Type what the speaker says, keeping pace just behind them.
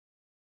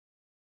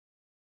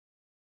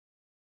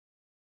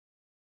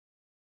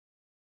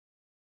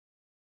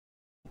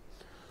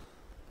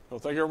Well,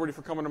 thank you everybody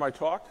for coming to my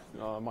talk.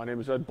 My name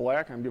is Edd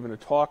Black. I'm giving a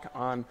talk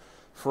on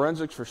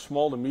forensics for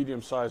small to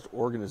medium-sized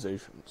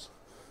organizations.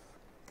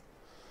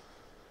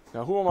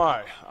 Now, who am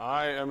I?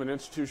 I am an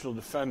institutional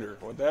defender.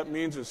 What that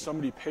means is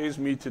somebody pays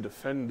me to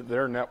defend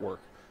their network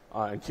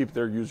and keep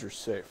their users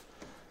safe.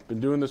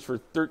 Been doing this for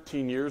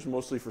 13 years,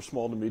 mostly for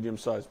small to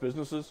medium-sized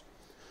businesses.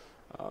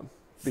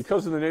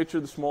 Because of the nature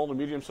of the small to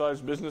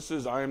medium-sized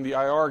businesses, I am the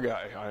IR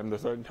guy, I am the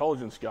threat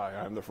intelligence guy,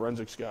 I am the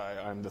forensics guy,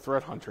 I am the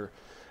threat hunter,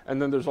 and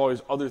then there's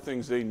always other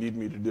things they need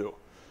me to do.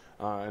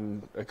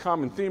 And a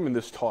common theme in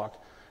this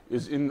talk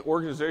is in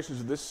organizations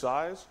of this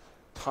size,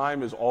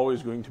 time is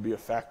always going to be a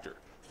factor.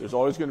 There's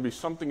always going to be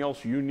something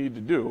else you need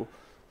to do,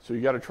 so you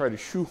got to try to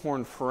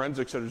shoehorn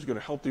forensics that is going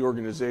to help the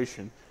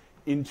organization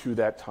into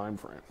that time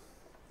frame.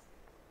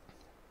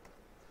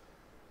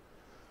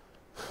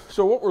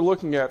 So what we're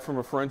looking at from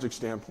a forensic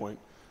standpoint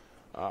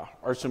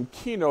are some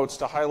keynotes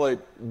to highlight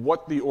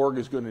what the org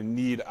is going to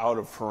need out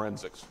of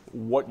forensics,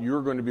 what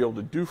you're going to be able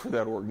to do for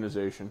that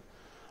organization.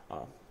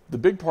 The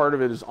big part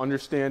of it is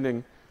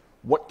understanding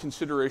what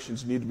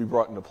considerations need to be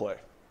brought into play.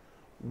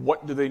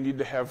 What do they need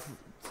to have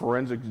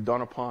forensics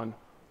done upon?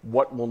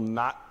 What will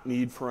not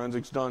need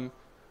forensics done?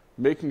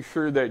 Making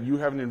sure that you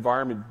have an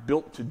environment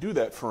built to do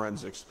that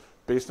forensics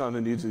based on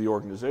the needs of the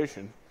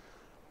organization.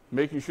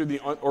 Making sure the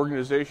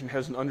organization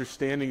has an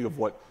understanding of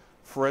what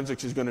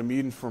forensics is going to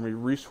mean from a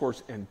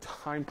resource and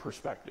time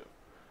perspective.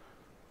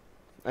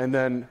 And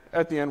then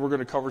at the end, we're going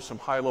to cover some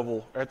high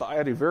level, at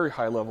a very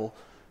high level,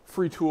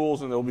 free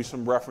tools, and there'll be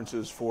some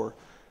references for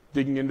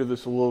digging into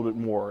this a little bit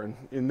more. And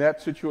in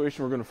that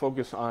situation, we're going to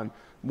focus on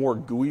more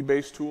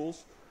GUI-based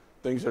tools,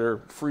 things that are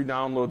free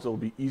downloads that will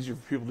be easier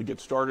for people to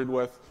get started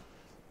with.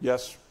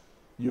 Yes,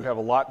 you have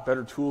a lot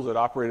better tools that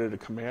operate at a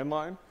command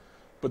line,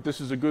 but this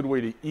is a good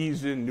way to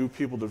ease in new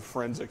people to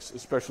forensics,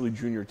 especially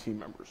junior team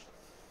members.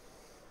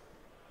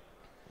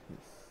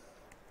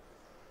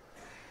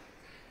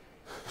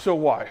 So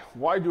why?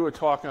 Why do a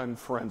talk on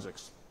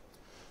forensics?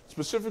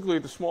 Specifically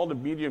at the small to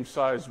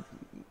medium-sized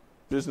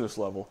business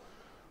level,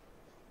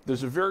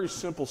 there's a very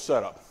simple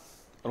setup.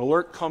 An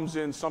alert comes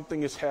in,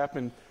 something has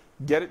happened,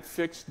 get it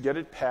fixed, get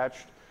it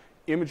patched,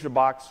 image the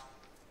box,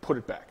 put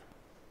it back.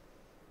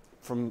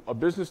 From a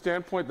business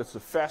standpoint, that's the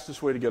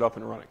fastest way to get up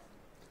and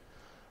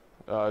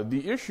running.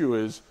 The issue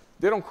is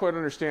they don't quite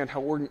understand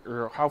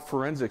how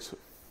forensics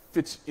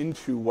fits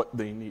into what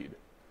they need.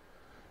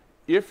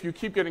 If you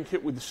keep getting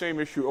hit with the same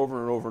issue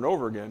over and over and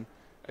over again,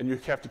 and you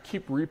have to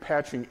keep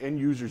repatching end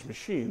users'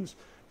 machines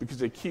because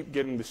they keep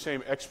getting the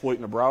same exploit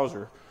in a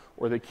browser,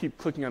 or they keep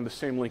clicking on the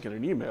same link in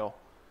an email,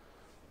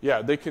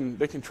 yeah, they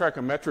can track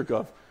a metric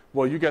of,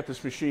 well, you got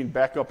this machine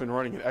back up and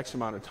running in X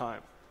amount of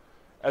time,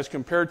 as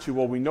compared to,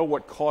 well, we know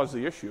what caused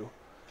the issue,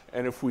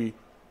 and if we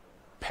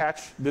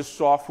patch this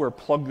software,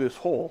 plug this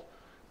hole,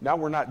 now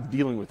we're not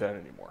dealing with that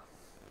anymore.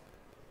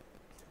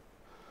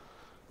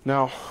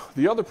 Now,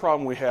 the other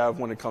problem we have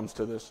when it comes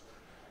to this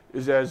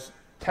is as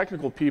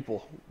technical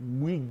people,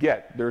 we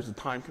get there's a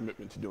time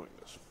commitment to doing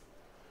this.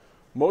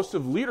 Most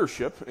of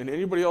leadership and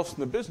anybody else in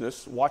the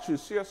business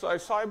watches CSI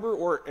Cyber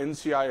or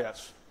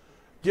NCIS.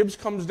 Gibbs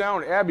comes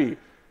down, Abby,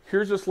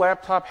 here's this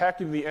laptop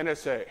hacked into the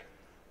NSA.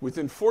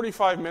 Within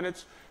 45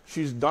 minutes,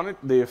 she's done it,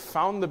 they have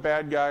found the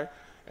bad guy,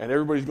 and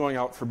everybody's going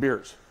out for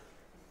beers.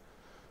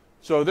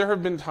 So there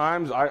have been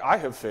times I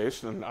have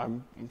faced, and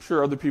I'm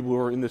sure other people who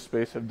are in this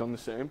space have done the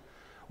same.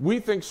 We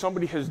think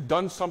somebody has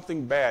done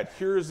something bad.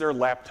 Here is their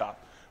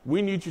laptop.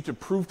 We need you to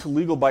prove to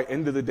legal by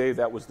end of the day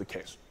that was the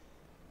case.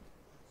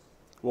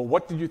 Well,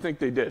 what did you think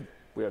they did?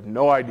 We have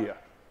no idea.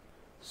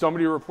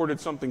 Somebody reported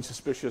something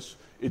suspicious.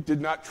 It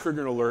did not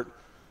trigger an alert.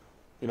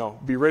 You know,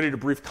 be ready to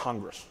brief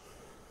Congress.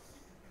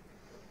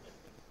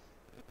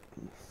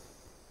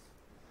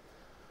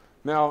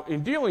 Now,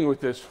 in dealing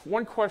with this,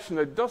 one question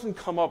that doesn't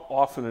come up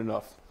often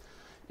enough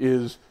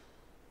is,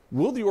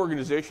 will the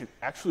organization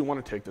actually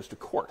want to take this to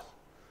court?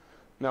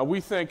 Now,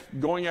 we think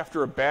going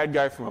after a bad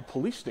guy from a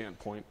police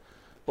standpoint,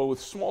 but with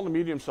small to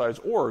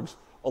medium-sized orgs,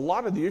 a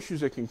lot of the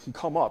issues that can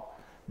come up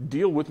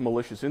deal with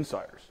malicious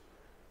insiders.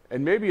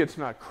 And maybe it's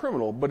not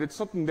criminal, but it's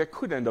something that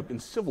could end up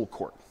in civil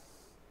court.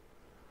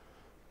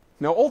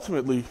 Now,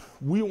 ultimately,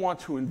 we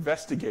want to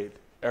investigate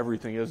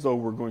everything as though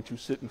we're going to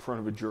sit in front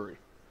of a jury.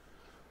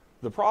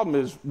 The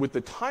problem is, with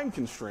the time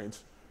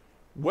constraints,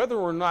 whether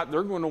or not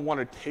they're going to want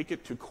to take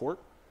it to court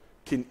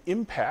can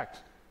impact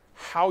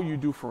how you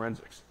do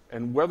forensics,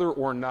 and whether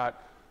or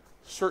not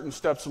certain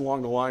steps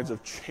along the lines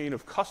of chain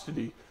of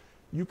custody,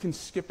 you can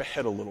skip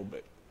ahead a little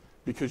bit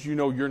because you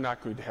know you're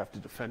not going to have to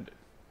defend it.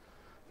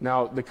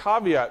 Now, the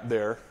caveat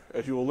there,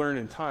 as you will learn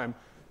in time,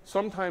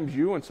 sometimes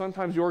you and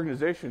sometimes the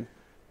organization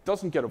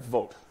doesn't get a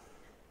vote.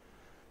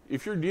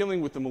 If you're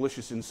dealing with the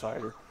malicious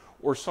insider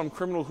or some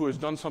criminal who has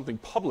done something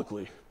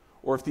publicly,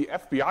 or if the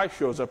FBI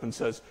shows up and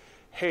says,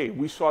 hey,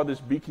 we saw this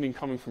beaconing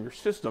coming from your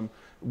system,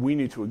 we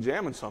need to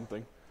examine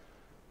something,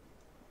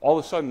 all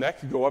of a sudden that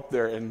could go up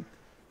there and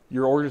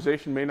your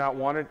organization may not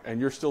want it, and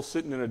you're still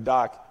sitting in a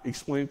dock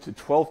explaining to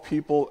 12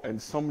 people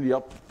and somebody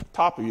up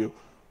top of you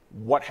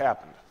what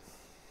happened.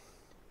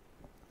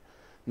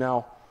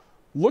 Now,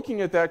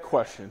 looking at that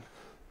question,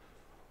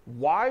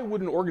 why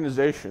would an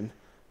organization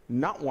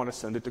not want to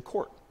send it to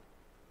court?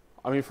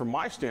 I mean, from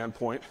my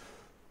standpoint,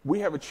 we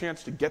have a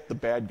chance to get the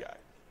bad guy.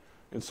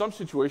 In some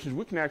situations,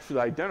 we can actually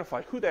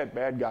identify who that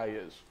bad guy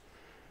is.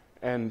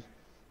 And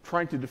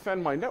trying to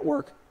defend my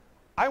network,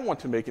 I want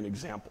to make an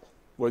example.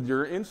 Whether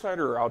you're an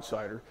insider or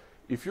outsider,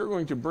 if you're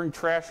going to bring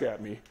trash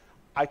at me,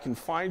 I can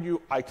find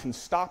you, I can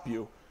stop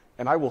you,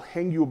 and I will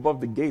hang you above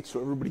the gate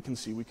so everybody can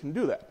see we can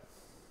do that.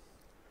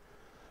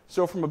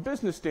 So from a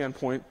business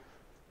standpoint,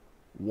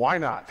 why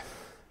not?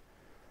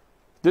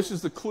 This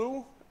is the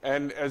clue,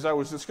 and as I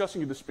was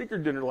discussing at the speaker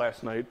dinner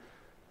last night,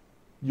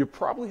 you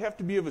probably have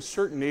to be of a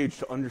certain age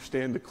to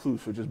understand the clue,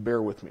 so just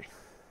bear with me.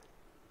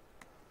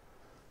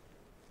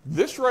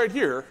 This right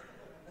here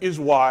is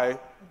why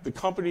the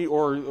company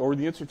or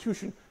the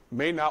institution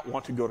may not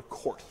want to go to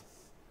court.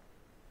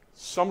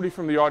 Somebody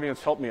from the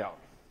audience help me out.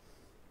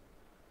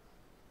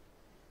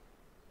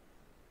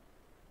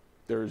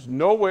 There is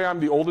no way I'm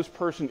the oldest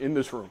person in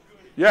this room.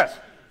 Yes.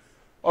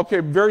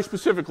 Okay, very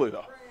specifically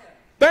though.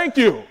 Thank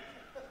you.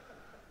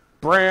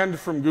 Brand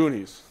from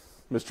Goonies.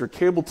 Mr.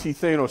 Cable T.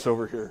 Thanos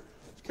over here.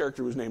 His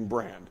character was named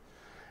Brand.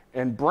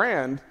 And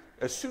Brand,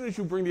 as soon as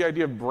you bring the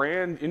idea of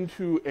brand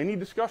into any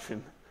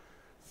discussion,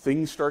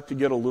 things start to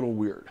get a little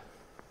weird.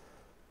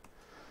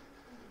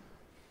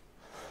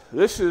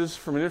 This is,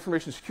 from an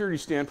information security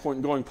standpoint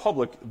and going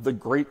public, the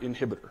great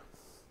inhibitor.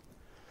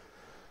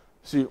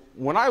 See,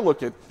 when I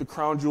look at the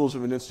crown jewels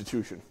of an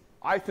institution,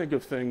 I think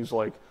of things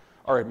like,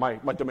 all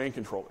right, my domain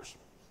controllers.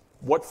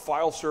 What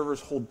file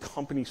servers hold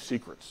company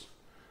secrets?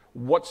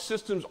 What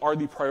systems are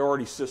the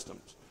priority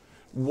systems?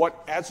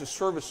 What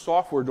as-a-service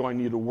software do I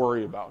need to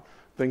worry about?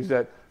 Things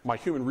that my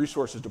human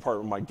resources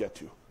department might get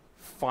to,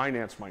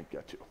 finance might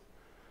get to.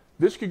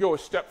 This could go a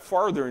step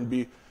farther and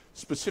be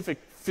specific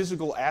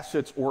physical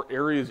assets or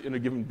areas in a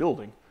given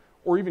building,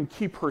 or even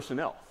key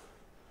personnel.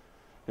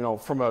 You know,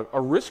 from a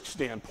risk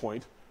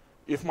standpoint,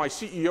 if my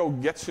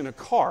CEO gets in a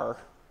car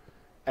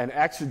and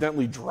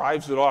accidentally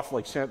drives it off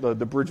like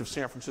the bridge of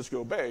San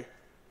Francisco Bay,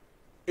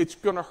 it's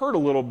going to hurt a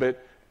little bit,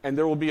 and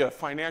there will be a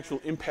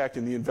financial impact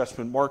in the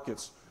investment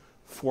markets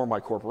for my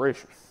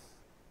corporation.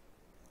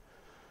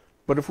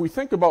 But if we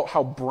think about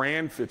how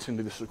brand fits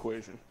into this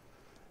equation,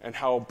 and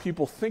how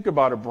people think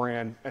about a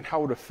brand and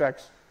how it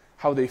affects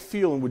how they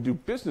feel and would do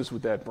business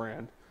with that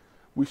brand,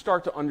 we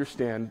start to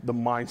understand the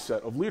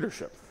mindset of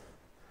leadership.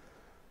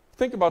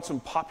 Think about some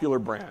popular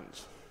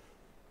brands.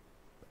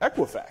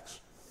 Equifax,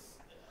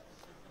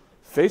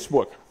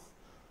 Facebook,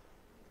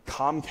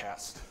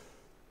 Comcast,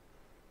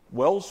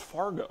 Wells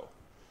Fargo.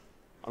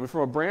 I mean,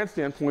 from a brand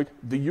standpoint,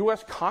 the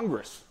US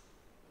Congress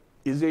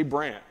is a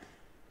brand.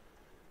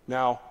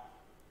 Now,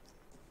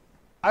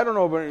 I don't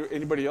know about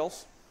anybody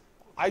else.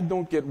 I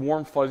don't get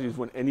warm fuzzies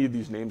when any of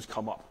these names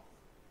come up.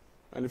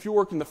 And if you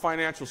work in the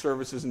financial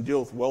services and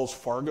deal with Wells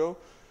Fargo,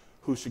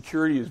 whose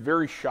security is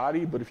very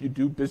shoddy, but if you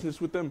do business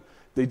with them,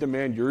 they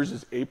demand yours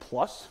is A+,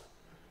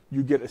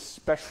 you get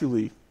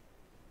especially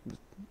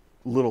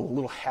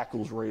little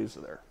hackles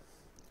raised there.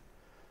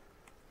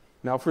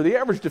 Now, for the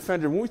average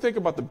defender, when we think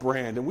about the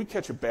brand and we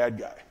catch a bad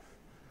guy,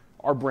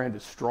 our brand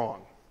is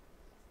strong.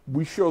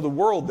 We show the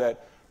world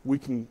that we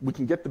can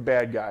get the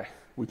bad guy,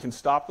 we can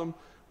stop them,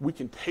 we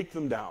can take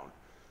them down.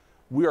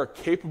 We are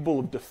capable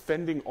of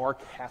defending our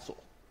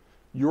castle.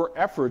 Your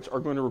efforts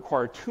are going to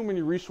require too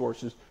many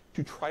resources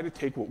to try to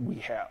take what we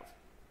have.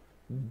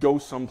 Go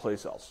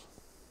someplace else.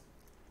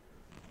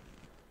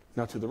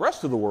 Now, to the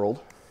rest of the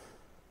world,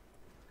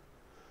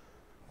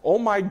 oh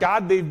my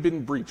God, they've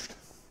been breached.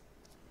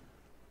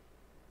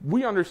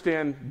 We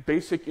understand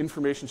basic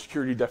information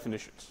security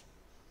definitions.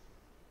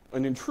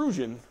 An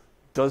intrusion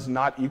does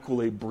not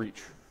equal a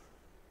breach.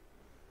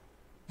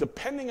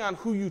 Depending on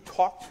who you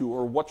talk to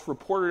or what's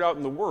reported out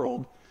in the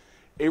world,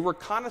 a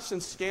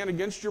reconnaissance scan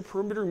against your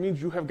perimeter means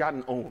you have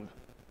gotten owned.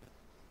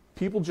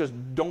 People just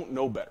don't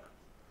know better.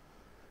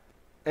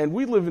 And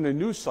we live in a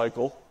news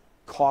cycle,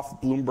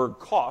 cough, Bloomberg,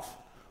 cough,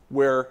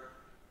 where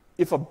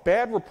if a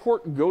bad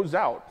report goes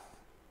out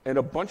and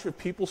a bunch of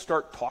people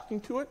start talking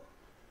to it,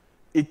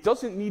 it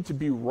doesn't need to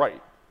be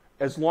right,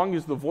 as long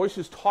as the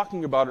voices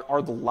talking about it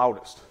are the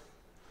loudest.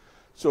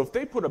 So if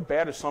they put a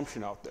bad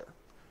assumption out there,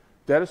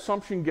 that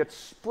assumption gets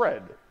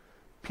spread,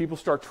 people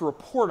start to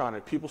report on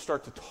it, people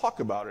start to talk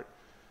about it,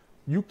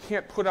 you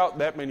can't put out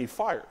that many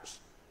fires.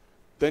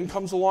 Then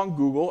comes along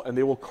Google, and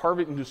they will carve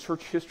it into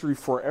search history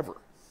forever.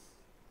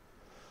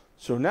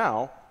 So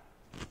now,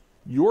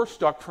 you're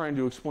stuck trying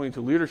to explain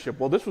to leadership,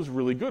 well, this was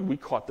really good, we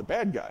caught the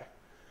bad guy.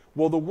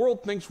 Well, the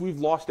world thinks we've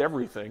lost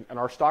everything, and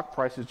our stock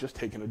price has just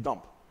taken a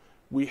dump.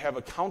 We have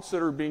accounts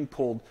that are being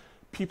pulled.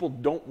 People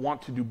don't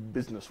want to do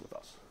business with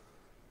us.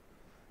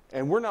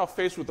 And we're now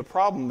faced with the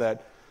problem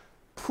that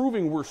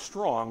proving we're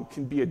strong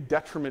can be a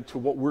detriment to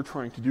what we're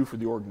trying to do for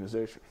the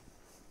organization.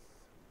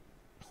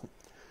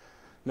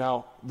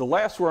 Now, the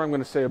last word I'm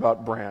going to say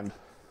about brand.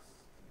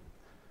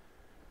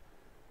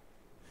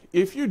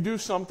 If you do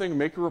something,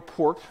 make a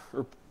report,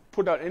 or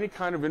put out any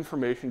kind of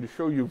information to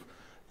show you've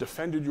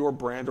defended your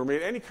brand or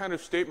made any kind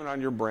of statement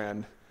on your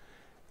brand,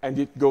 and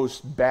it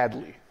goes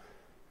badly.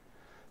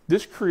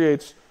 This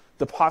creates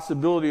the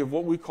possibility of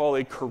what we call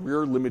a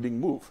career-limiting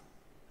move.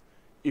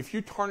 If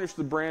you tarnish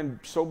the brand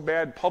so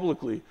bad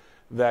publicly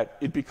that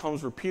it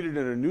becomes repeated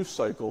in a news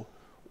cycle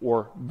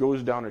or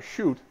goes down a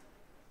chute,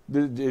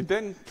 it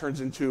then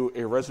turns into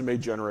a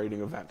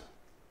resume-generating event.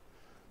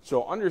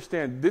 So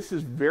understand, this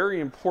is very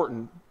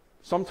important,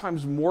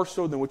 sometimes more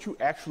so than what you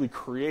actually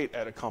create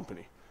at a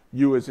company.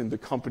 You as in the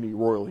company,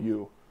 royal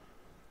you.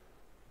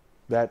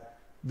 That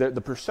the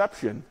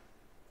perception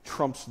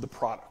trumps the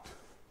product.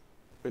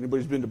 If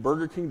anybody's been to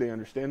Burger King, they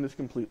understand this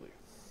completely.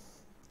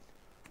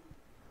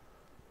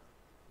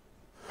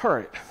 All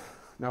right.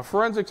 Now,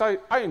 forensics, I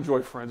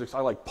enjoy forensics. I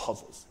like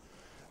puzzles.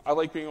 I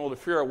like being able to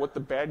figure out what the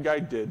bad guy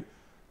did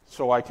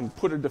so I can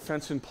put a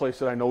defense in place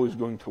that I know is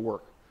going to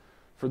work.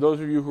 For those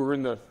of you who were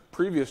in the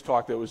previous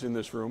talk that was in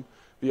this room,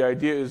 the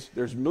idea is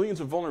there's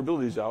millions of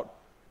vulnerabilities out.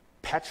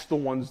 Patch the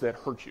ones that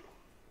hurt you,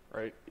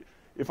 right?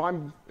 If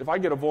I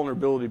get a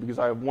vulnerability because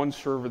I have one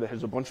server that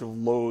has a bunch of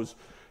lows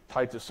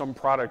tied to some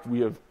product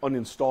we have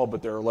uninstalled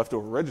but there are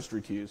leftover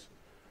registry keys,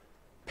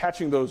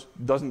 patching those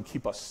doesn't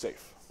keep us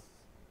safe.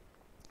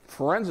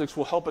 Forensics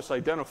will help us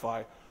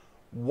identify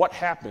what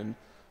happened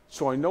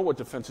so I know what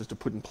defenses to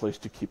put in place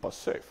to keep us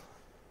safe.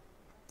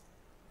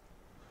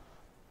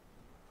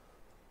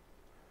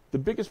 The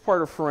biggest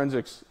part of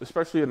forensics,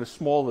 especially in a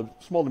small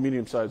to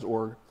medium-sized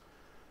org,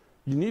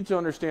 you need to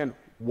understand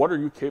what are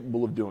you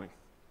capable of doing.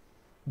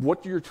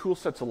 What do your tool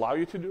sets allow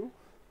you to do?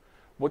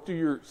 What do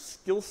your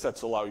skill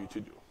sets allow you to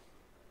do?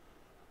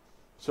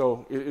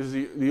 So it is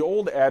the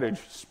old adage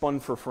spun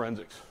for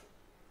forensics.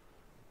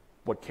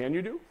 What can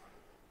you do?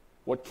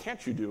 What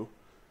can't you do?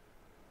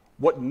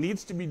 What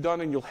needs to be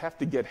done and you'll have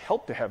to get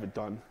help to have it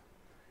done?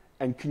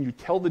 And can you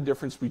tell the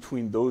difference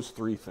between those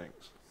three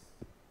things?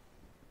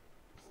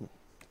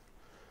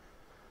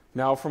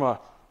 Now, from an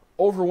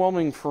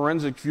overwhelming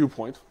forensic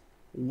viewpoint,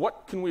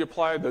 what can we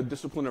apply the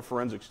discipline of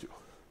forensics to?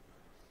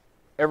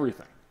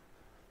 Everything.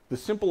 The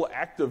simple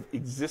act of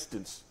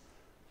existence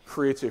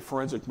creates a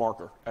forensic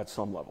marker at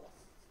some level.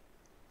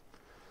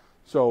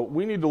 So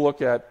we need to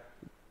look at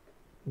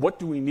what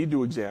do we need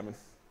to examine,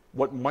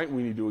 what might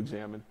we need to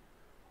examine,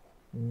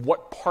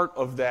 what part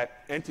of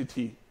that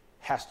entity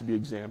has to be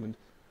examined,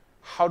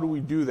 how do we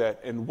do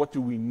that, and what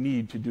do we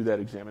need to do that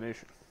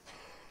examination.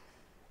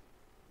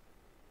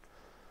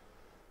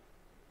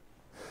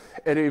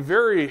 At a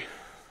very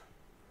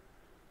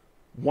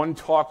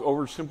one-talk,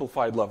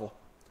 oversimplified level,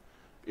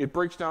 it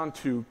breaks down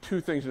to two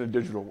things in a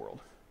digital world.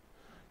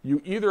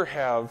 You either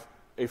have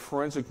a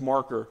forensic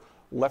marker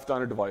left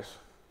on a device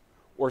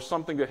or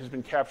something that has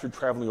been captured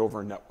traveling over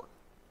a network.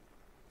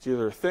 It's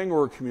either a thing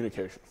or a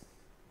communication.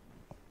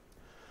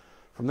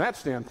 From that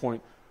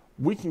standpoint,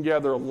 we can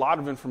gather a lot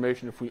of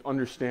information if we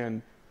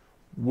understand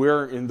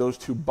where in those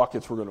two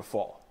buckets we're going to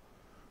fall.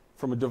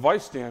 From a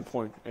device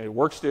standpoint, a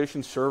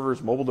workstation,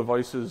 servers, mobile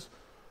devices,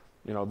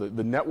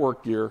 the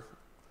network gear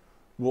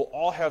will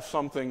all have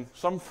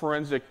some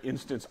forensic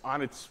instance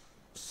on its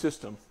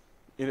system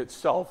in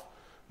itself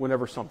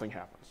whenever something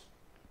happens.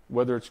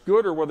 Whether it's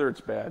good or whether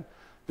it's bad,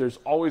 there's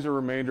always a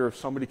remainder of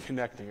somebody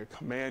connecting, a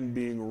command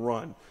being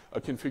run, a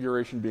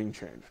configuration being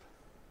changed.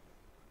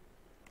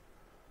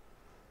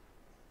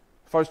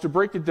 If I was to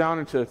break it down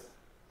into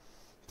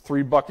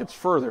three buckets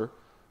further,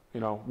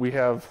 we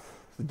have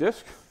the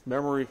disk,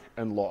 memory,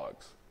 and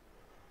logs.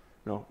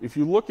 If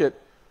you look at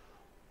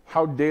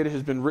how data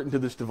has been written to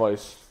this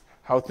device,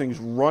 how things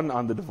run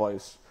on the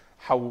device,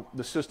 how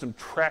the system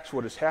tracks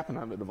what has happened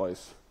on the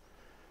device,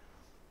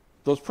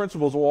 those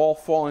principles will all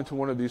fall into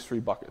one of these three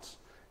buckets.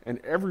 And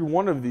every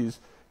one of these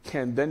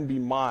can then be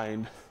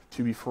mined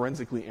to be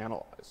forensically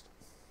analyzed.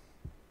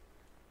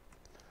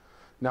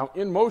 Now,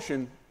 in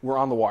motion, we're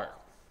on the wire.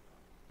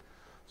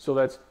 So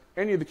that's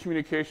any of the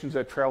communications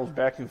that travels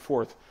back and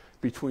forth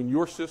between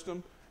your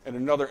system and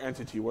another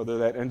entity, whether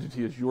that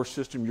entity is your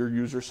system, your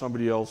user,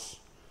 somebody else,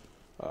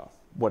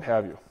 what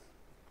have you.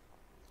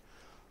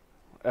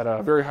 At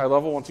a very high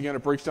level, once again,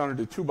 it breaks down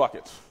into two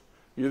buckets.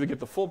 You either get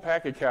the full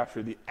packet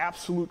capture, the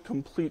absolute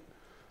complete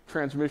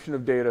transmission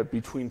of data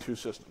between two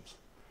systems.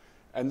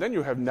 And then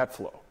you have net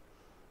flow,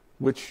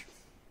 which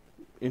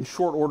in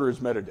short order is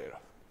metadata.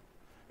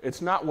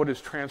 It's not what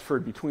is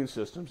transferred between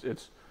systems.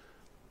 It's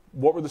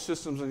what were the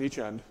systems on each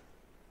end,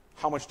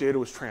 how much data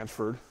was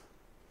transferred,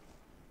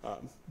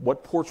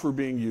 what ports were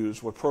being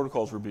used, what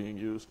protocols were being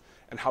used,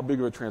 and how big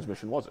of a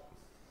transmission was it.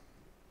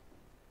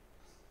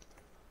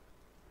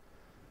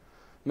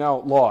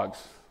 Now, logs.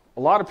 A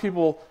lot of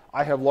people,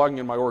 I have logging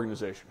in my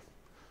organization.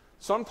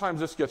 Sometimes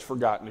this gets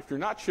forgotten. If you're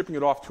not shipping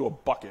it off to a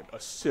bucket, a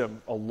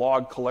SIM, a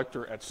log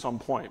collector at some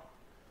point,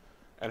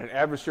 and an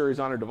adversary is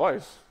on a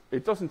device,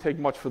 it doesn't take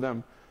much for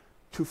them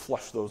to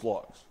flush those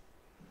logs.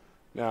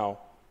 Now,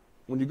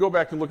 when you go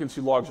back and look and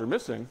see logs are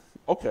missing,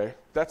 okay,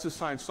 that's a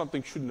sign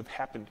something shouldn't have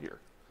happened here.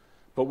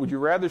 But would you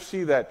rather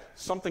see that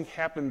something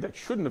happened that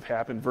shouldn't have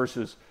happened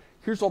versus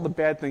here's all the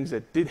bad things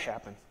that did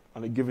happen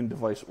on a given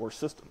device or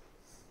system?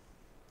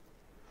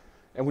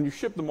 And when you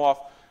ship them off,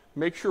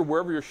 make sure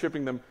wherever you're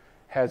shipping them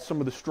has some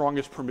of the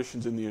strongest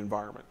permissions in the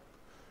environment.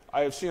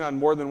 I have seen on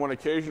more than one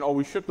occasion, oh,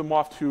 we shipped them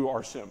off to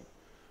our SIM.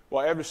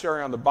 Well,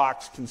 adversary on the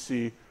box can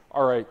see,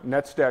 all right,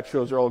 netstat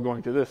shows they're all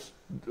going to this,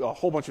 a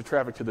whole bunch of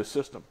traffic to this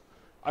system.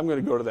 I'm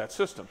going to go to that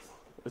system.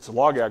 It's a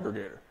log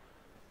aggregator.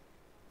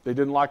 They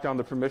didn't lock down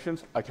the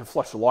permissions, I can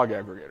flush the log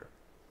aggregator.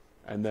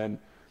 And then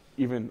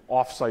even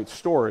off-site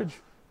storage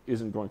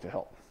isn't going to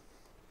help.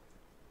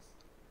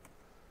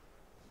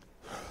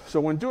 So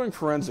when doing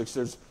forensics,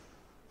 there's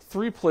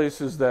 3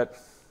 places that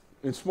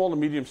in small to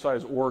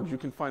medium-sized orgs you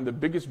can find the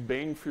biggest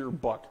bang for your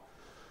buck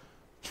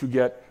to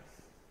get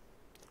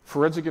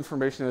forensic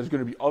information that is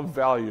going to be of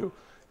value,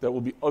 that will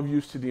be of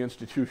use to the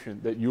institution,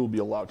 that you will be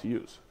allowed to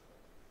use.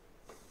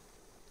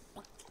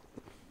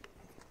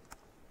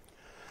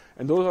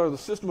 And those are the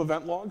system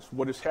event logs.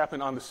 What has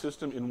happened on the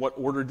system, in what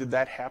order did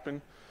that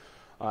happen,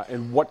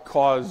 and what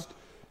caused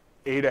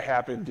A to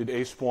happen, did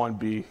A spawn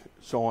B,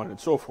 so on and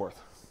so forth.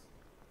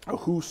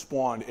 Who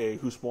spawned A,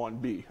 who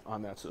spawned B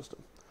on that system.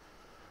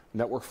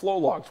 Network flow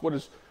logs,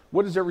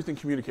 what is everything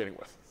communicating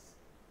with?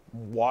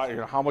 Why,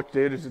 how much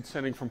data is it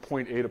sending from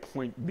point A to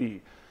point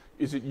B?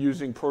 Is it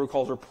using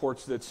protocols or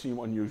ports that seem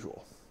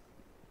unusual?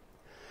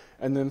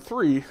 And then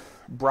 3,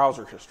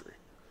 browser history.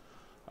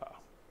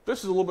 This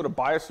is a little bit of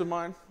bias of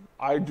mine.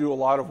 I do a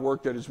lot of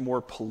work that is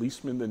more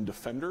policeman than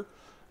defender.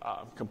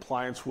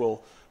 Compliance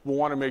will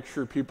want to make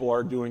sure people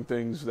are doing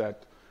things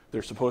that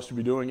they're supposed to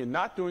be doing and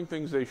not doing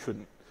things they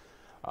shouldn't.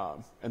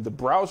 And the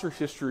browser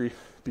history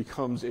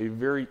becomes a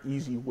very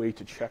easy way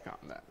to check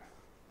on that.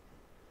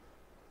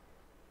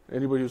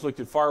 Anybody who's looked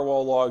at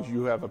firewall logs,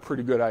 you have a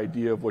pretty good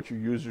idea of what your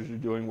users are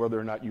doing, whether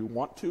or not you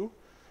want to.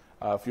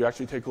 If you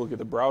actually take a look at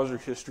the browser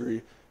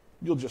history,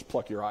 you'll just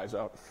pluck your eyes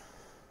out.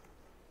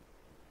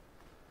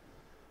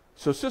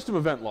 So system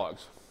event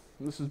logs.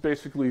 And this is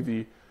basically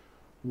the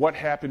what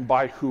happened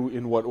by who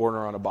in what order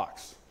on a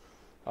box.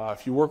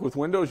 If you work with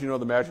Windows, you know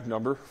the magic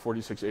number,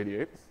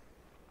 4688.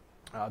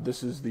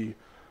 This is the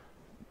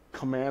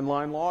command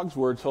line logs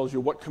where it tells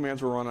you what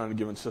commands were run on a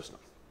given system.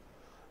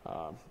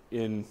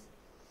 In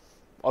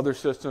other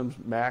systems,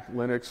 Mac,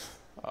 Linux,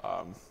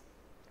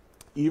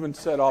 even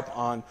set up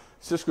on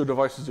Cisco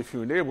devices, if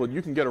you enable it,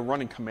 you can get a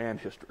running command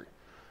history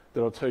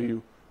that will tell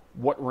you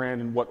what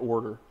ran in what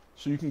order,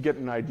 so you can get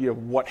an idea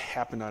of what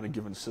happened on a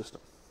given system.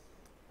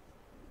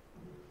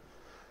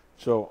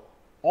 So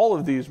all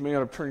of these may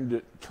end up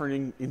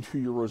turning into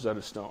your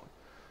Rosetta Stone,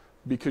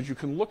 because you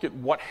can look at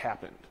what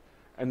happened,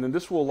 and then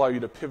this will allow you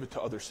to pivot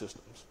to other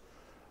systems.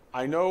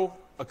 I know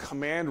a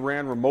command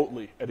ran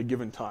remotely at a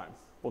given time.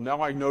 Well,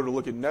 now I know to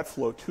look at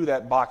NetFlow to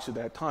that box at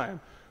that time.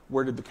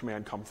 Where did the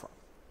command come from?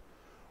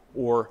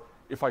 Or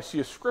if I see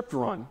a script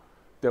run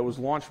that was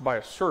launched by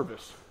a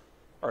service,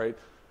 all right,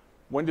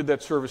 when did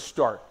that service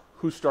start?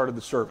 Who started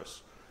the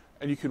service?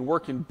 And you can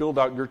work and build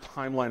out your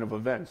timeline of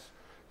events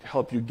to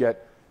help you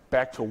get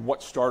back to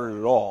what started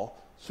it all,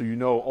 so you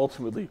know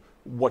ultimately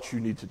what you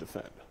need to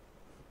defend.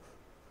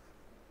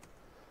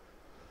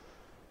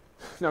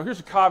 Now here's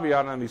a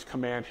caveat on these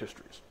command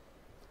histories.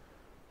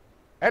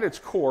 At its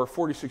core,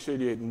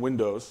 4688 in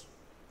Windows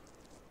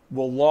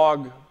will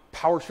log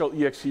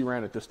PowerShell exe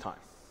ran at this time.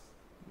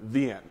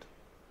 The end.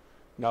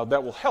 Now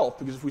that will help,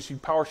 because if we see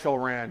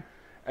PowerShell ran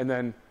and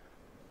then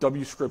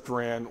WScript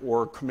ran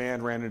or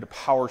command ran into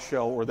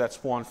PowerShell or that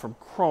spawned from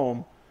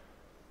Chrome,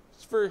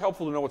 it's very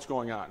helpful to know what's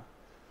going on.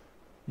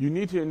 You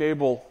need to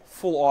enable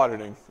full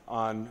auditing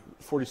on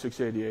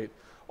 4688.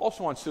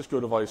 Also on Cisco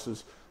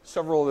devices,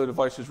 several of the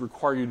devices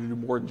require you to do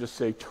more than just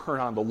say turn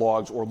on the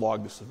logs or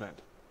log this event.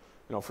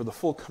 For the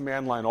full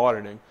command line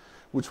auditing,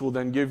 which will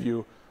then give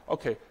you,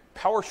 okay,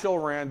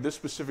 PowerShell ran this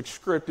specific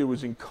script, it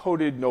was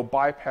encoded, no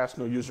bypass,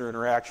 no user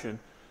interaction,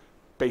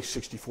 base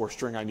 64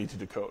 string I need to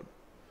decode.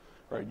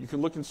 Right? You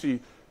can look and see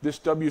this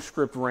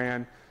WScript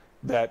ran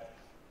that,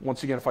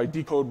 once again, if I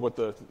decode what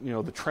the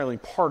trailing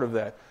part of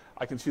that,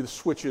 I can see the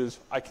switches,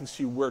 I can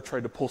see where it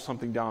tried to pull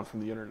something down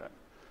from the internet.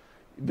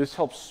 This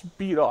helps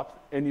speed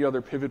up any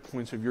other pivot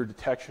points of your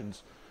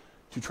detections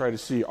to try to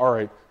see, all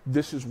right,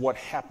 this is what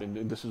happened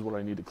and this is what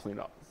I need to clean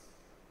up.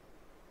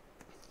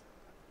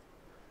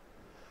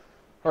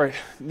 All right,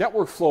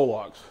 network flow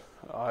logs.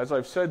 As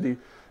I've said,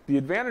 the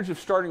advantage of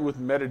starting with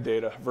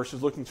metadata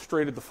versus looking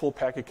straight at the full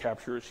packet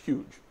capture is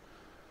huge.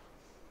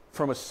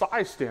 From a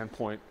size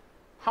standpoint,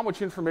 how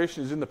much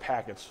information is in the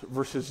packets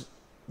versus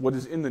what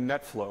is in the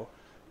net flow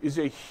is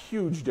a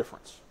huge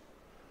difference.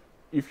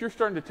 If you're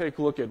starting to take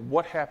a look at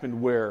what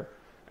happened where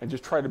and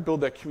just try to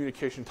build that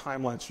communication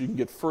timeline so you can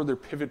get further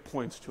pivot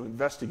points to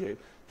investigate,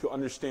 to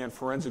understand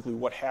forensically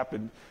what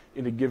happened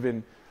in a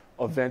given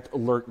event,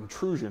 alert,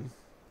 intrusion,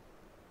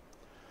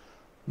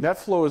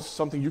 NetFlow is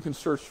something you can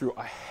search through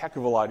a heck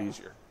of a lot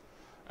easier.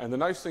 And the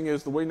nice thing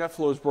is the way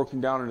NetFlow is broken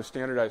down in a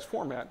standardized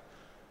format,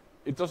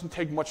 it doesn't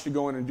take much to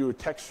go in and do a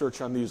text search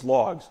on these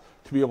logs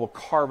to be able to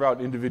carve out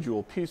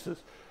individual pieces.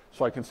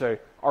 So I can say,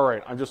 all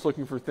right, I'm just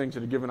looking for things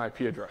at a given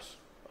IP address.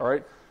 All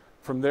right?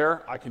 From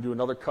there, I can do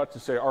another cut to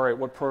say, all right,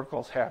 what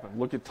protocols happened?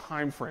 Look at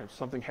time frames.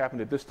 Something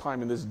happened at this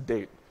time and this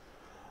date.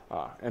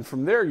 And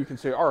from there, you can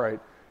say, all right,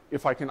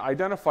 if I can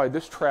identify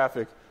this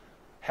traffic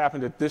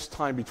happened at this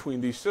time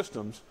between these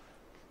systems,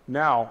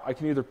 Now, I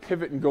can either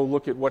pivot and go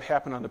look at what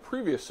happened on the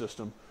previous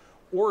system,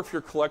 or if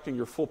you're collecting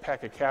your full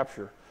packet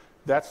capture,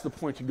 that's the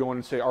point to go in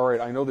and say, all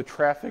right, I know the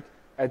traffic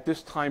at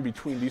this time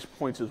between these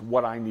points is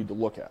what I need to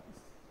look at.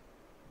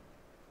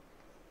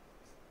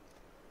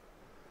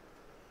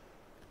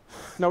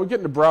 Now we get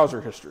into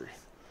browser history.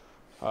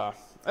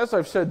 As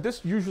I've said,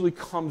 this usually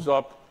comes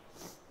up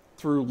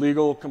through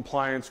legal,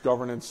 compliance,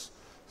 governance,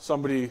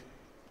 somebody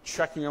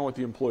checking on what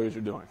the employees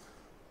are doing.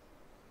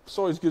 This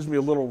always gives me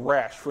a little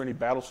rash for any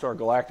Battlestar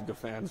Galactica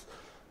fans.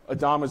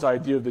 Adama's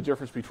idea of the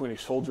difference between a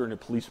soldier and a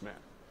policeman.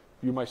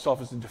 I view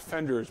myself as a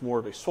defender as more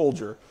of a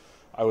soldier.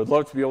 I would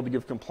love to be able to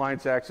give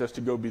compliance access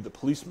to go be the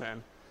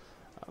policeman.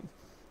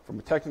 From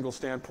a technical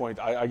standpoint,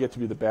 I get to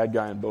be the bad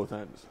guy on both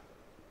ends.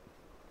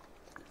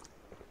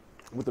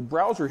 With the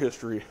browser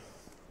history,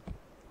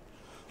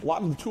 a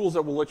lot of the tools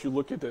that will let you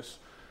look at this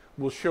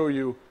will show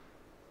you,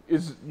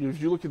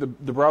 if you look at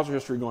the browser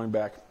history going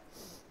back,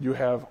 you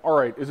have, all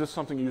right, is this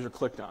something a user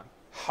clicked on?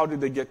 How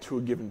did they get to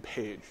a given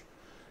page?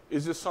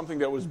 Is this something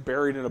that was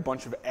buried in a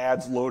bunch of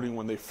ads loading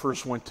when they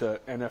first went to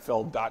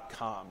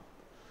NFL.com?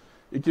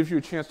 It gives you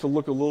a chance to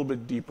look a little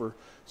bit deeper,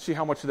 see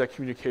how much of that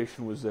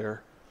communication was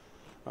there.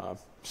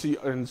 See,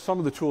 and some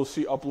of the tools,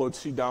 see upload,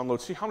 see download,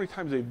 see how many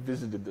times they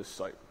visited this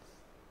site.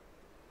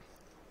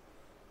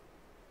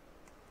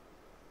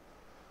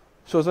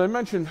 So as I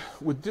mentioned,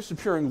 with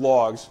disappearing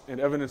logs and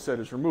evidence that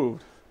is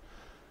removed,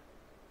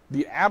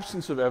 the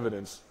absence of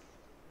evidence,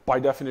 by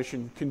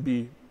definition, can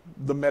be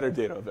the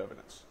metadata of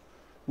evidence.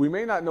 We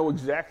may not know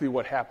exactly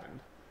what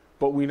happened,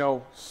 but we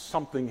know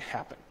something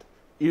happened.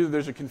 Either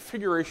there's a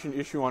configuration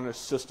issue on a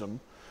system,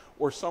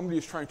 or somebody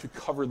is trying to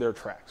cover their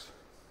tracks.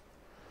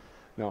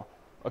 Now,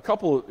 a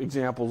couple of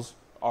examples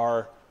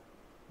are,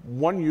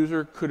 one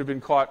user could have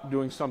been caught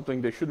doing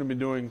something they shouldn't have been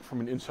doing from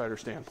an insider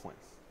standpoint.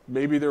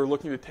 Maybe they were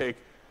looking to take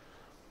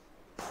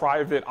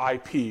private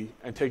IP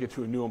and take it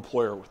to a new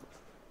employer with it.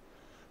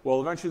 Well,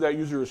 eventually that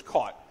user is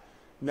caught.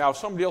 Now,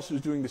 somebody else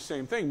who's doing the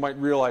same thing might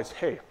realize,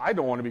 hey, I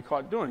don't want to be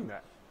caught doing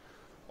that.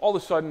 All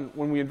of a sudden,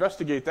 when we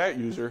investigate that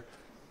user,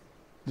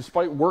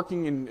 despite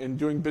working and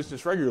doing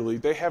business regularly,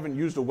 they haven't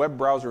used a web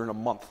browser in a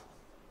month,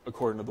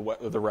 according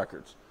to the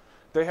records.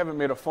 They haven't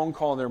made a phone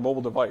call on their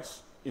mobile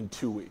device in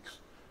 2 weeks.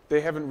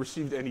 They haven't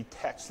received any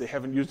text. They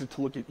haven't used it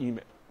to look at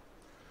email.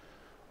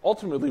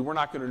 Ultimately, we're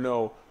not going to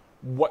know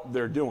what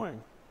they're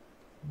doing.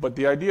 But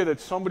the idea that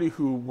somebody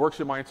who works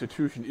at my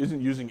institution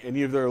isn't using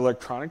any of their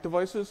electronic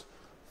devices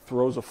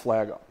throws a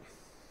flag up.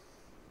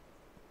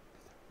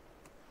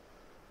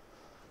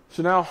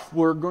 So now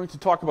we're going to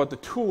talk about the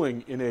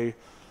tooling in a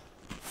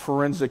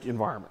forensic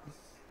environment.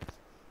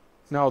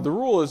 Now, the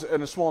rule is,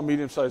 in a small and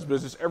medium-sized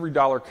business, every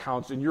dollar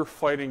counts, and you're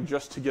fighting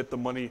just to get the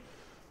money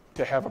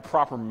to have a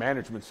proper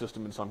management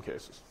system in some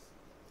cases.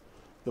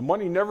 The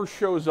money never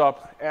shows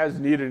up as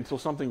needed until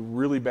something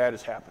really bad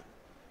has happened.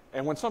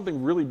 And when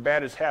something really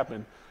bad has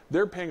happened,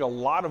 they're paying a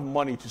lot of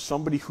money to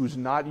somebody who's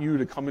not you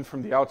to come in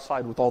from the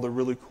outside with all the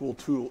really cool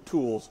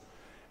tools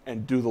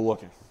and do the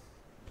looking.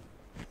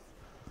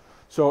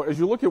 So as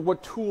you look at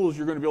what tools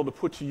you're going to be able to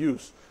put to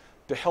use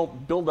to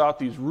help build out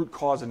these root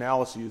cause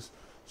analyses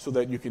so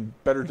that you can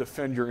better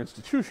defend your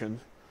institution,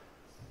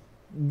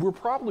 we're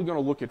probably going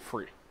to look at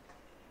free.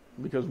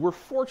 Because we're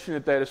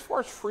fortunate that as far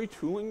as free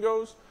tooling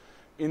goes,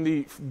 in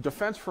the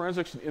defense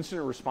forensics and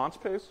incident response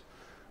space,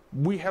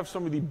 we have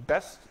some of the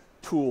best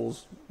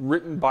tools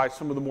written by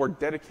some of the more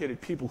dedicated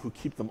people who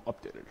keep them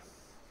updated.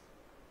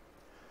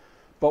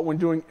 But when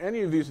doing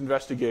any of these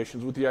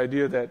investigations with the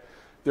idea that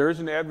there is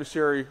an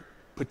adversary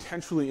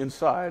potentially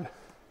inside,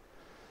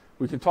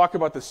 we can talk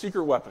about the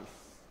secret weapon,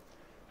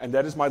 and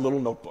that is my little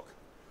notebook.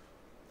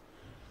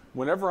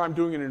 Whenever I'm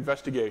doing an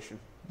investigation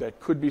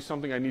that could be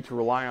something I need to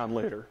rely on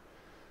later,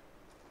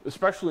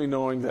 especially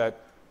knowing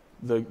that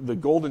the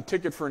golden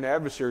ticket for an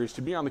adversary is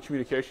to be on the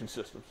communication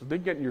system. So they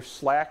get your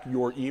Slack,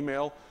 your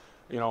email,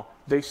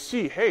 they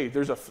see, hey,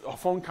 there's a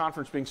phone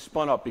conference being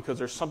spun up because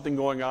there's something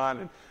going on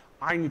and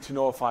I need to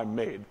know if I'm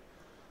made.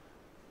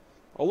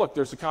 Oh, look,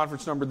 there's the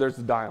conference number, there's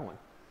the dial-in.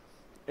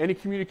 Any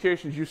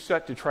communications you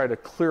set to try to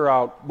clear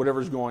out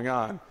whatever's going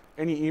on,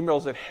 any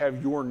emails that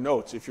have your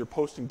notes, if you're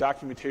posting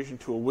documentation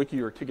to a wiki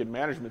or a ticket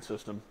management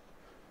system,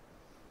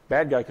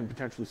 bad guy can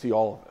potentially see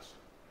all of this.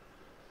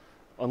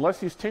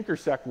 Unless he's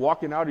Tinkersec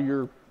walking out of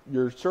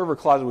your server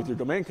closet with your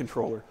domain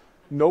controller,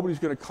 nobody's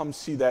going to come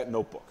see that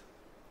notebook,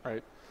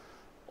 right?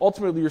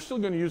 Ultimately, you're still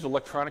going to use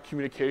electronic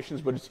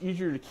communications, but it's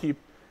easier to keep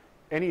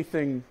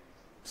anything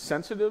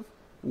sensitive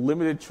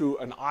limited to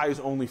an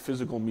eyes-only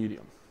physical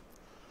medium.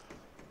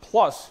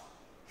 Plus,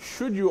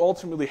 should you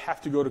ultimately have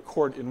to go to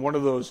court in one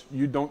of those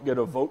you don't get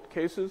a vote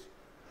cases,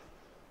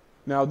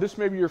 now this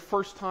may be your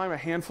first time, a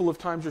handful of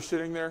times you're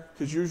sitting there,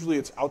 because usually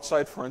it's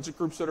outside forensic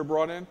groups that are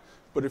brought in,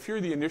 but if you're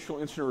the initial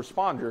incident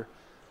responder,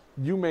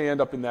 you may end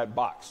up in that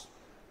box.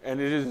 And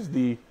it is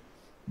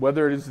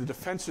whether it is the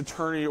defense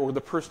attorney or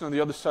the person on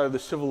the other side of the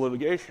civil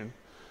litigation,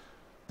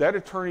 that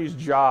attorney's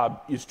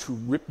job is to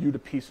rip you to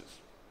pieces.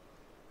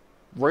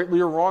 Rightly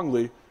or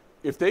wrongly,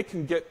 if they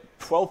can get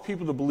 12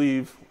 people to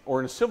believe,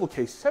 or in a civil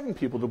case, 7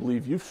 people to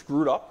believe you've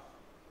screwed up,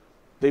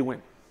 they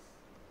win.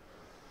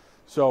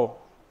 So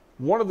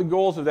one of the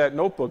goals of that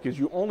notebook is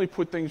you only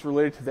put things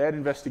related to that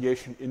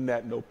investigation in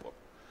that notebook.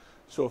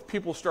 So if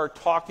people start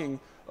talking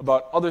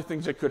about other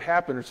things that could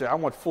happen or say, I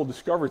want full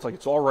discovery, it's like,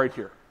 it's all right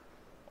here.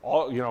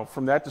 All,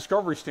 from that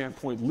discovery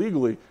standpoint,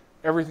 legally,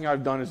 everything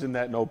I've done is in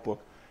that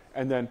notebook.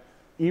 And then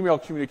email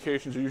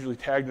communications are usually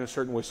tagged in a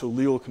certain way so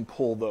legal can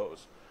pull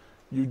those.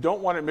 You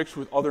don't want it mixed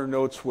with other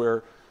notes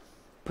where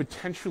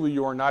potentially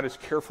you are not as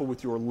careful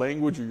with your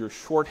language or your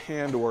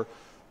shorthand or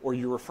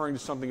you're referring to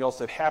something else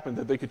that happened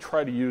that they could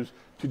try to use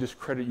to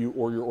discredit you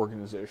or your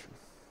organization.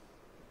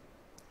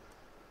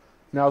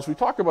 Now, as we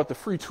talk about the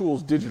free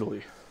tools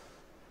digitally,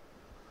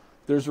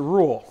 there's a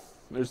rule.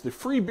 There's the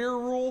free beer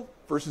rule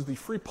versus the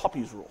free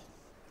puppies rule.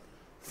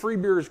 Free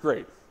beer is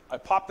great. I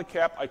pop the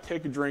cap, I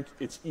take a drink,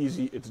 it's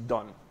easy, it's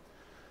done.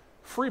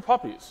 Free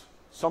puppies.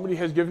 Somebody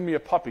has given me a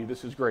puppy,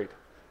 this is great.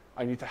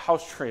 I need to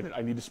house train it,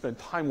 I need to spend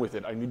time with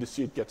it, I need to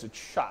see it gets its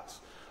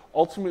shots.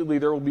 Ultimately,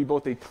 there will be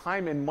both a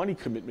time and money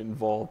commitment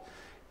involved,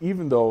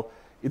 even though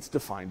it's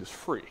defined as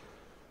free.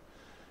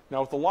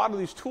 Now, with a lot of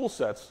these tool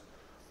sets,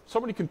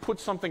 somebody can put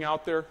something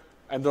out there,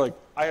 and they're like,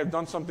 I have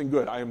done something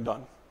good, I am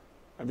done.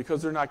 And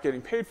because they're not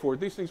getting paid for it,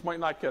 these things might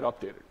not get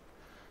updated.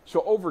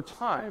 So over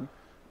time,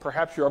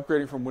 perhaps you're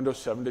upgrading from Windows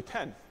 7 to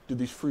 10. Do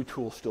these free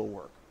tools still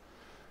work?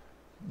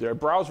 Their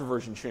browser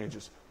version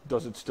changes.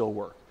 Does it still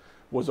work?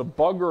 Was a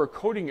bug or a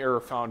coding error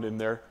found in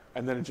there,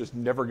 and then it just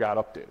never got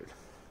updated?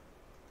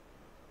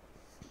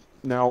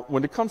 Now,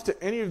 when it comes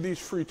to any of these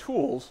free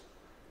tools,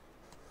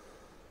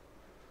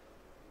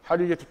 how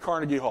do you get to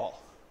Carnegie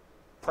Hall?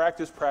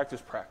 Practice,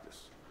 practice,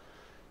 practice.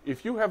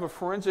 If you have a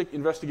forensic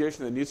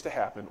investigation that needs to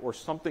happen or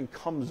something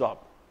comes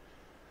up,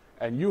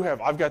 and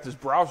I've got this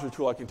browser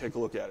tool, I can take a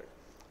look at it.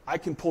 I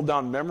can pull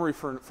down memory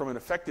from an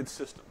affected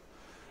system.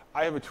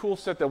 I have a tool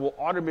set that will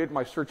automate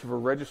my search of a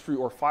registry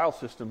or file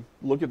system,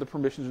 look at the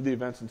permissions of the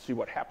events, and see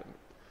what happened.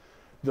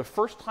 The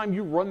first time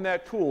you run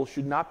that tool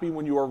should not be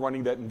when you are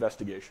running that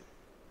investigation.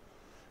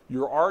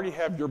 You already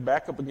have your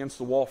back up against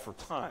the wall for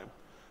time.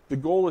 The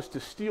goal is to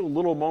steal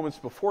little moments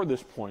before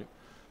this point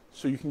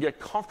so you can get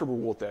comfortable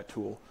with that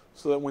tool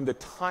so that when the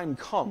time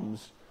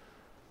comes,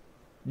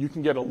 you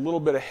can get a little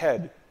bit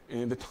ahead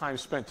in the time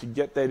spent to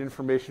get that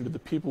information to the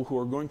people who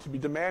are going to be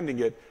demanding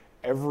it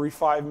every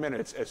 5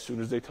 minutes as soon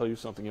as they tell you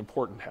something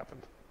important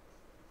happened.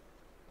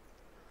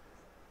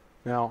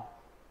 Now,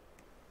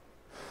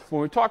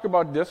 when we talk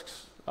about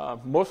disks,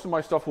 most of my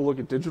stuff will look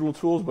at digital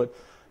tools, but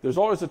there's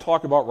always a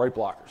talk about write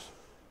blockers.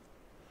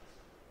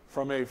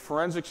 From a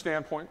forensic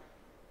standpoint,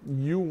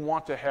 you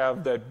want to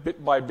have that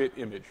bit-by-bit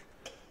image.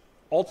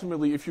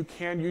 Ultimately, if you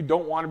can, you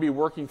don't want to be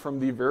working from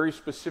the very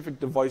specific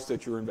device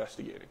that you're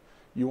investigating.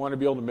 You want to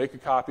be able to make a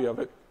copy of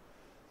it,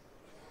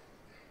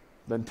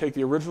 then take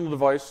the original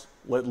device,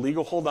 let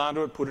legal hold on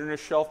to it, put it in a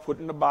shelf, put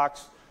it in a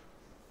box.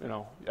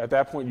 At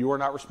that point, you are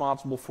not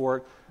responsible for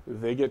it.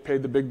 They get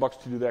paid the big bucks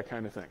to do that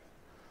kind of thing.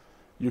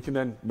 You can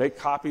then make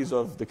copies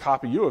of the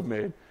copy you have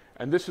made,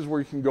 and this is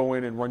where you can go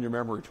in and run your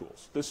memory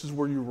tools. This is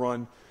where you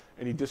run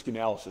any disk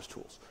analysis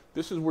tools.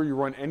 This is where you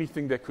run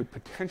anything that could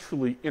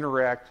potentially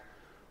interact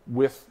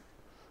with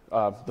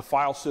the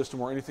file system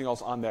or anything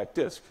else on that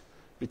disk,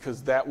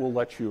 because that will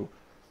let you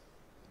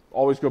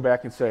always go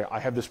back and say,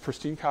 I have this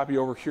pristine copy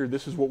over here,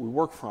 this is what we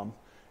work from.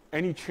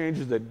 Any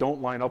changes that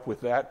don't line up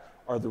with that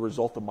are the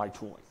result of my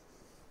tooling.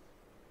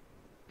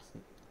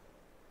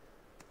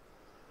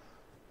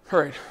 All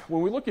right,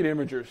 when we look at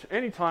imagers,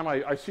 anytime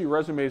I see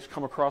resumes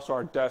come across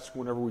our desk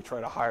whenever we try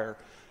to hire,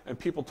 and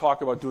people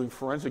talk about doing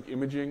forensic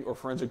imaging or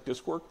forensic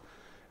disk work,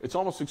 it's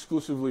almost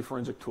exclusively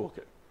forensic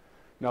toolkit.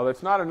 Now,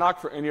 that's not a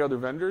knock for any other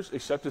vendors,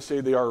 except to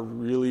say they are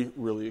really,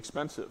 really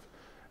expensive.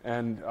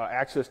 And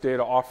Access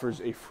Data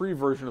offers a free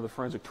version of the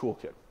forensic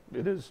toolkit.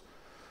 It is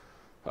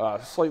a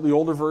slightly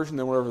older version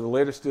than whatever the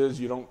latest is.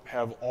 You don't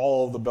have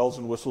all of the bells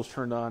and whistles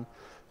turned on,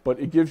 but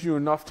it gives you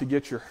enough to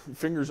get your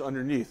fingers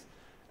underneath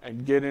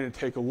and get in and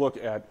take a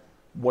look at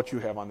what you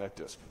have on that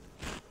disk.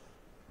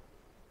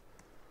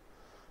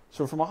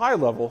 So from a high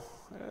level,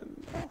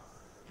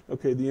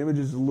 okay, the image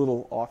is a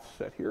little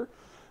offset here,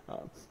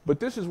 but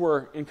this is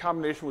where, in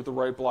combination with the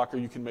write blocker,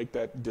 you can make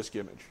that disk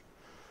image.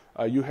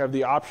 You have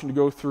the option to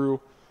go through,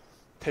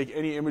 take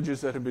any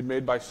images that have been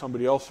made by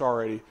somebody else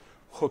already,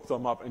 hook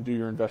them up, and do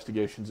your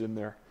investigations in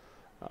there.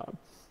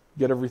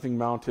 Get everything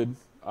mounted,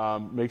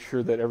 make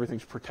sure that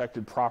everything's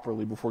protected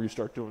properly before you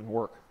start doing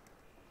work.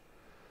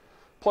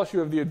 Plus, you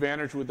have the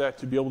advantage with that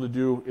to be able to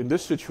do, in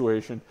this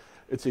situation,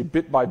 it's a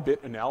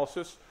bit-by-bit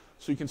analysis,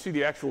 so you can see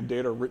the actual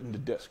data written to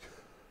disk.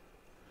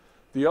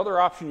 The other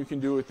option you can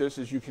do with this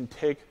is you can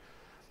take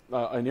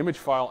an image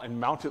file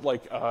and mount it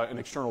like an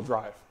external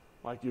drive.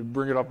 Like you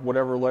bring it up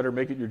whatever letter,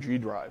 make it your G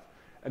drive.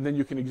 And then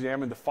you can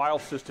examine the file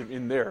system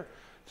in there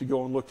to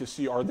go and look to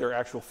see are there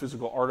actual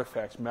physical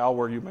artifacts,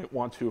 malware you might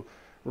want to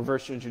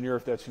reverse engineer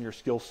if that's in your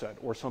skill set,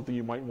 or something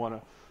you might want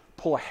to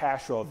pull a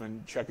hash of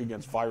and check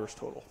against virus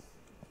total,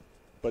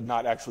 but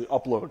not actually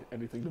upload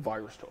anything to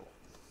virus total.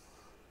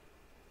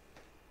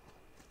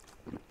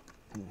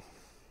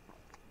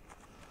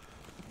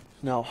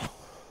 Now,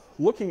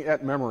 looking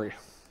at memory,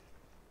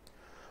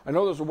 I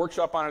know there's a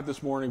workshop on it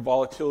this morning.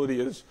 Volatility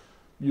is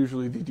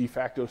usually the de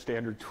facto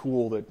standard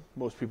tool that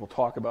most people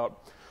talk about.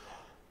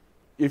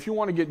 If you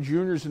want to get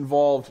juniors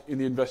involved in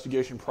the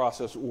investigation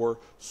process or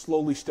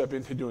slowly step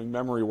into doing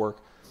memory work,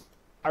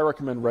 I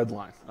recommend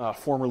Redline,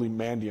 formerly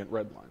Mandiant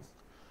Redline.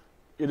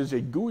 It is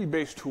a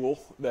GUI-based tool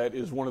that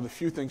is one of the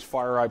few things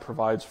FireEye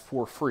provides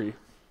for free.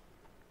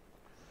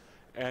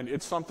 And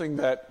it's something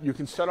that you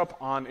can set up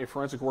on a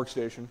forensic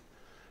workstation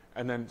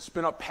and then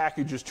spin up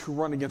packages to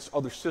run against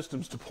other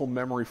systems to pull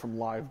memory from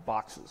live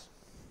boxes.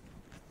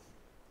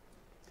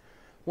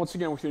 Once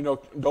again, with your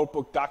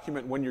notebook,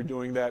 document when you're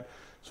doing that.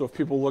 So if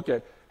people look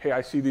at, hey,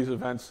 I see these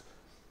events,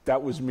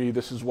 that was me,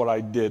 this is what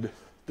I did,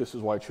 this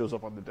is why it shows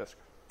up on the disk.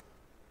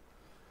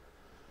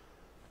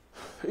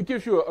 It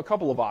gives you a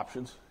couple of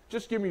options.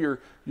 Just give me your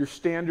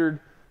standard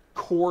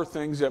core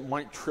things that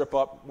might trip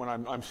up when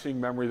I'm seeing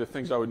memory, the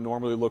things I would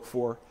normally look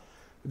for.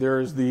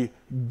 There is the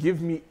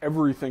give me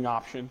everything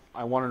option.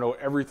 I want to know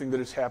everything that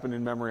has happened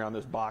in memory on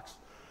this box.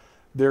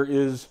 There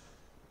is,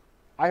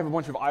 I have a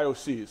bunch of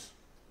IOCs.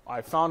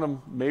 I found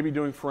them maybe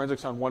doing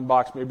forensics on one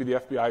box, maybe the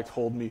FBI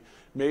told me,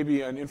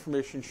 maybe an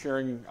information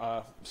sharing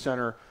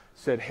center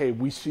said, hey,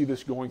 we see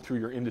this going through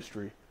your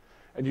industry.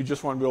 And you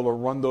just want to be able to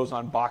run those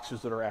on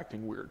boxes that are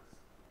acting weird.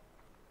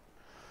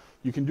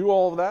 You can do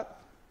all of that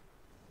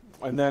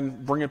and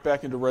then bring it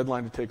back into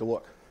Redline to take a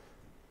look.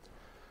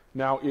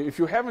 Now, if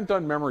you haven't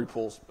done memory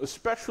pulls,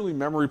 especially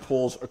memory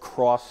pulls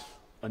across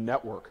a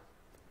network,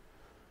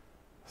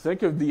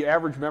 think of the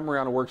average memory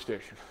on a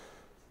workstation.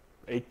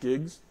 8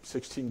 gigs,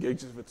 16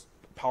 gigs if it's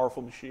a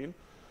powerful machine.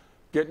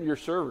 Get into your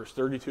servers,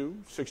 32,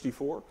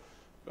 64.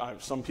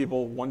 Some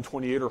people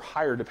 128 or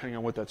higher depending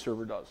on what that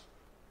server does.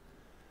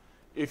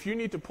 If you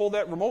need to pull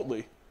that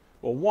remotely,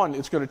 well, one,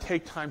 it's going to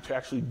take time to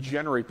actually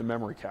generate the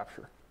memory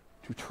capture,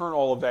 to turn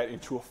all of that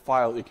into a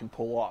file it can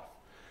pull off.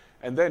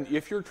 And then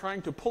if you're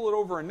trying to pull it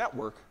over a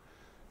network,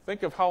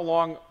 think of how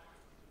long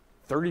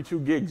 32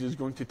 gigs is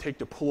going to take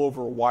to pull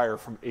over a wire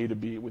from A to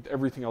B with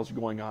everything else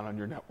going on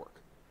your network.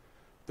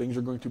 Things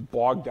are going to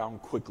bog down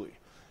quickly.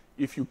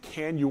 If you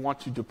can, you want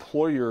to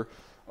deploy a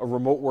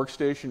remote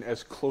workstation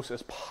as close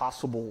as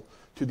possible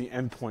to the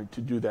endpoint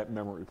to do that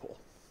memory pull.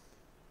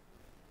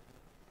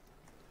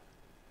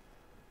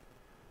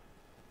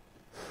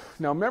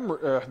 Now,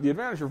 the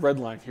advantage of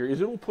Redline here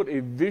is it will put a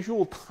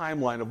visual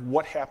timeline of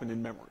what happened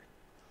in memory.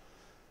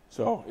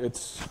 So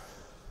it's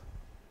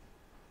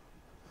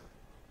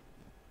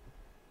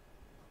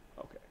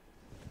okay.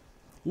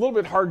 A little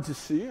bit hard to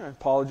see. I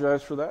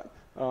apologize for that.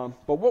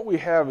 But what we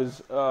have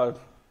is a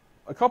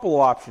couple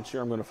of options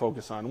here I'm going to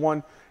focus on.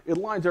 One, it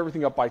lines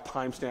everything up by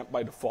timestamp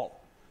by default.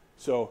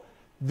 So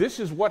this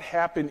is what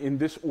happened in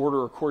this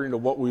order according to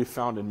what we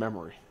found in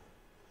memory.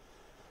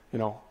 You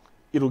know,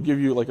 it'll give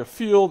you like a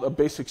field, a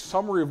basic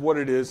summary of what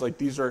it is. Like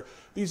these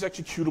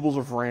executables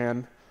have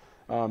ran.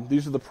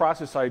 These are the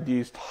process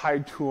IDs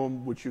tied to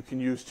them, which you can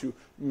use to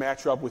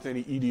match up with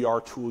any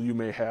EDR tool you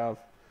may have.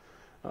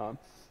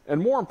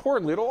 And more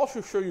importantly, it'll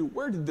also show you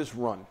where did this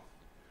run.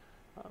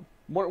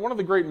 One of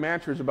the great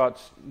mantras about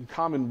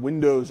common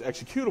Windows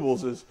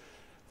executables is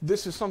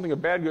this is something a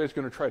bad guy is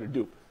going to try to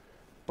dupe.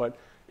 But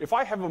if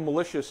I have a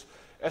malicious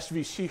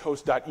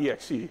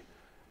svchost.exe,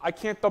 I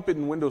can't dump it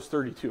in Windows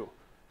 32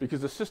 because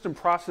the system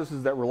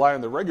processes that rely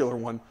on the regular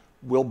one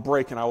will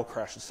break and I will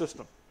crash the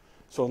system.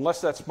 So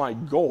unless that's my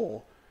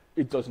goal,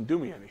 it doesn't do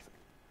me anything.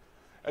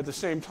 At the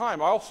same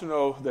time, I also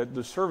know that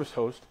the service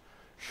host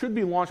should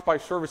be launched by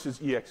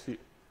services.exe.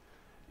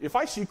 If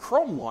I see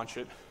Chrome launch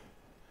it,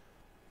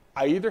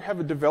 I either have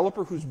a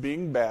developer who's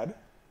being bad,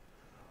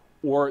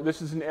 or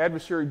this is an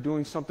adversary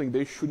doing something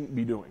they shouldn't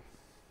be doing.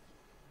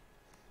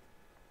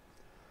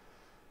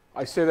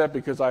 I say that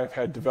because I have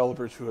had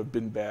developers who have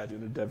been bad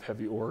in a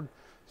dev-heavy org,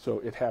 so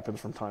it happens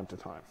from time to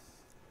time.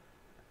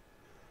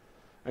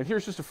 And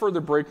here's just a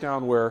further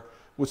breakdown where,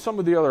 with some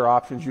of the other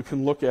options, you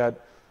can look at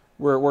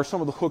where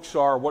some of the hooks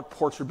are, what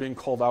ports are being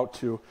called out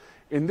to.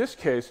 In this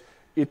case,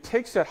 it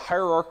takes that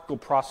hierarchical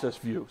process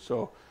view.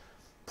 So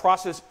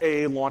process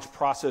A launch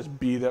process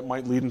B that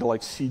might lead into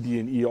like C, D,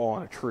 and E all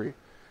on a tree.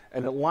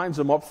 And it lines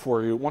them up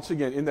for you, once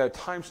again, in that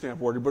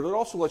timestamp order, but it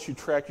also lets you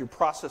track your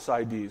process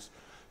IDs.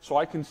 So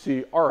I can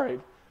see, all right,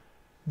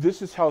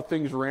 this is how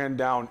things ran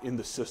down in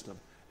the system.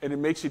 And it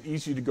makes it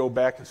easy to go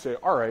back and say,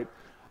 all right,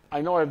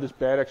 I know I have this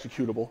bad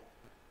executable,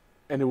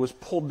 and it was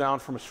pulled down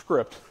from a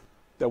script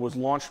that was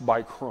launched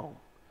by Chrome.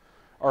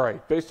 All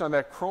right, based on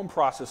that Chrome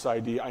process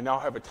ID, I now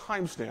have a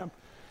timestamp.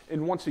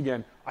 And once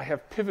again, I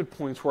have pivot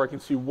points where I can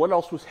see what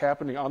else was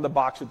happening on the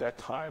box at that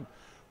time.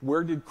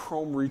 Where did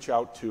Chrome reach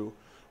out to?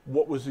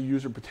 What was the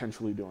user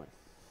potentially doing?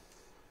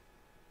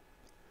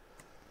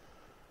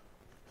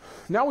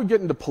 Now we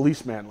get into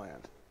policeman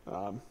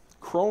land.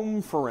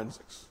 Chrome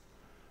forensics.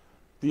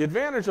 The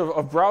advantage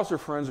of browser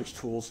forensics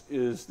tools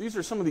is these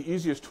are some of the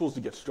easiest tools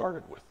to get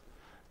started with.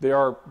 They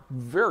are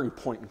very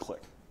point and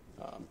click.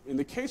 In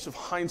the case of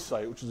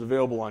Hindsight, which is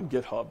available on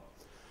GitHub,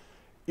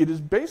 it is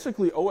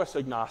basically OS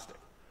agnostic,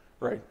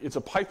 right? It's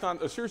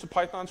a series of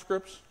Python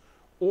scripts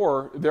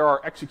Or there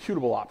are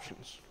executable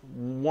options.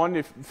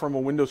 One from a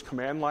Windows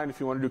command line, if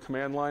you want to do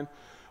command line.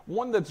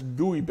 One that's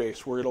GUI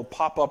based, where it'll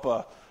pop up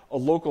a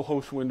local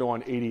host window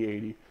on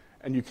 8080,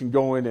 and you can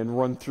go in and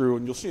run through,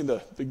 and you'll see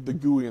the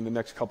GUI in the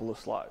next couple of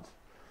slides.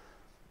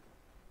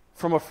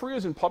 From a free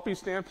as in puppy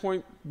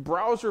standpoint,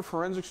 browser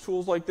forensics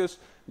tools like this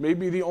may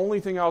be the only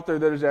thing out there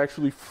that is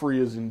actually free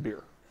as in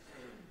beer.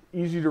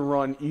 Easy to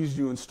run, easy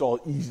to install,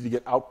 easy to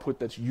get output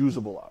that's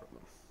usable out of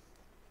them.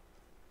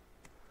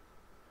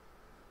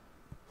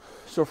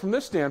 So from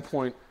this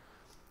standpoint,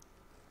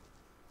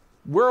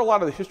 where a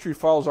lot of the history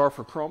files are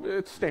for Chrome,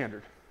 it's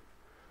standard.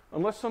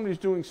 Unless somebody's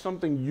doing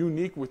something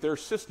unique with their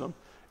system,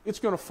 it's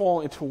going to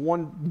fall into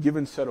one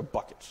given set of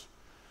buckets.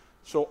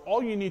 So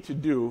all you need to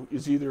do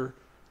is either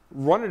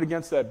run it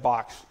against that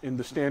box in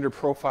the standard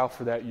profile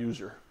for that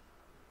user,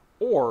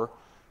 or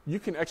you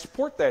can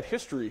export that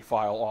history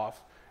file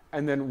off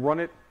and then run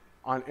it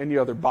on any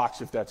other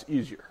box if that's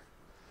easier.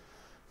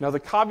 Now the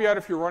caveat,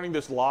 if you're running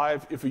this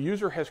live, if a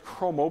user has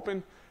Chrome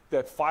open,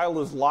 that file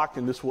is locked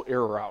and this will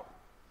error out.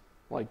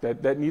 Like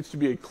that needs to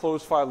be a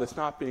closed file that's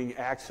not being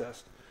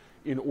accessed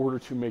in order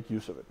to make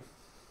use of it.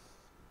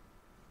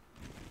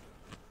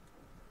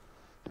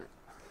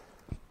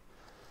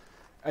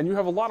 And you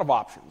have a lot of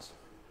options.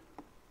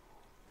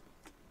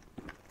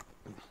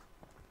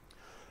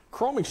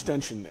 Chrome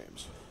extension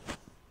names.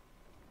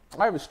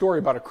 I have a story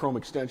about a Chrome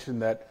extension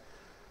that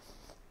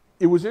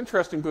it was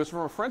interesting because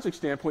from a forensic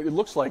standpoint, it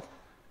looks like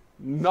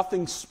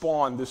nothing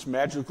spawned this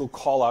magical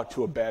call out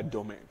to a bad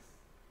domain.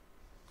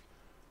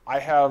 I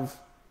have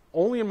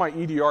only in my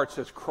EDR it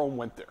says Chrome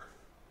went there.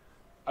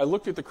 I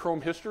looked at the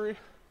Chrome history,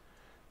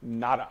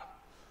 nada.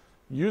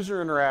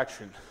 User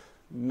interaction,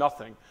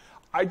 nothing.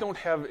 I don't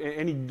have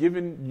any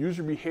given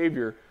user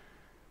behavior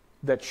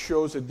that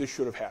shows that this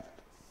should have happened.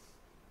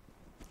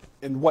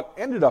 And what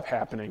ended up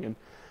happening,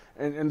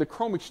 and the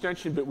Chrome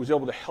extension bit was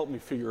able to help me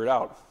figure it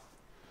out.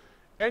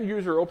 End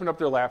user opened up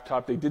their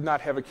laptop. They did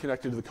not have it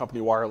connected to the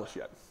company wireless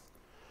yet.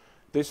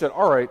 They said,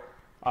 all right,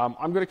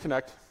 I'm going to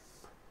connect.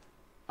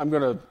 I'm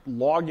going to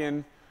log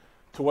in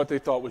to what they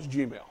thought was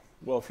Gmail.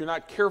 Well, if you're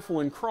not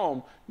careful in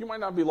Chrome, you might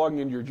not be logging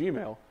into your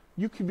Gmail.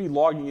 You could be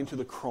logging into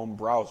the Chrome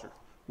browser,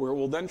 where it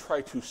will then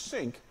try to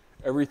sync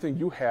everything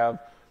you have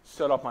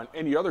set up on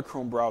any other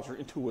Chrome browser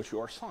into which you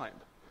are signed.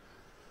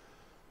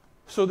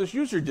 So this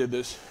user did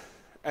this,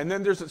 and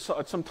then there's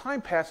some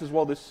time passes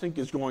while this sync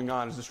is going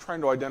on, as it's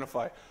trying to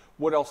identify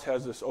what else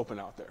has this open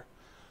out there.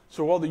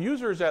 So while the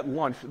user is at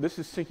lunch, this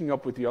is syncing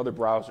up with the other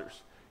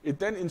browsers. It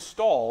then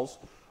installs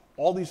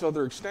all these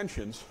other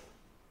extensions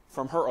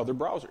from her other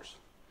browsers.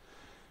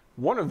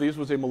 One of these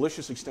was a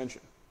malicious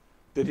extension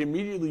that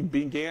immediately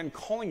began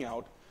calling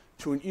out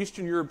to an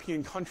Eastern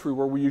European country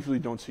where we usually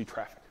don't see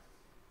traffic.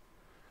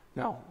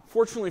 Now,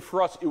 fortunately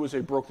for us, it was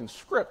a broken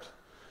script,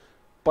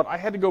 but I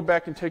had to go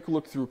back and take a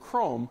look through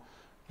Chrome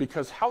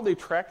because how they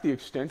track the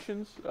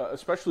extensions,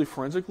 especially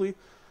forensically,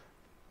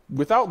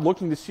 without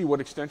looking to see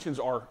what extensions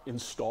are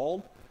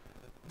installed,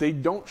 they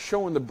don't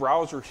show in the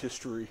browser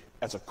history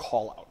as a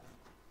call-out.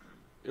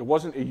 It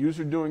wasn't a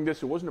user doing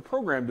this, it wasn't a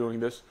program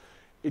doing this,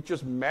 it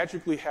just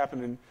magically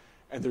happened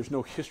and there's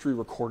no history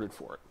recorded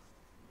for it.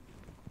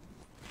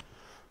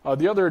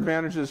 The other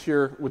advantages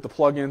here with the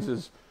plugins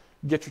is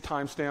get your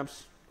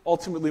timestamps.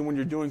 Ultimately, when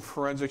you're doing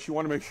forensics, you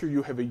want to make sure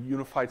you have a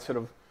unified set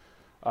of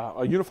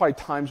a unified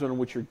time zone in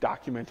which you're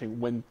documenting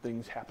when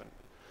things happen.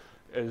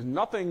 There's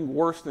nothing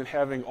worse than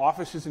having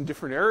offices in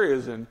different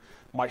areas and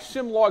my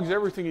SIM logs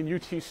everything in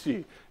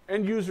UTC.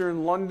 End user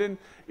in London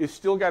is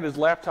still got his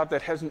laptop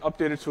that hasn't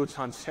updated so it's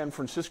on San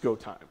Francisco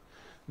time.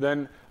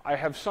 Then I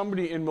have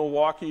somebody in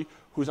Milwaukee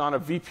who's on a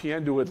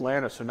VPN to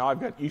Atlanta, so now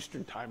I've got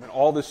Eastern time, and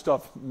all this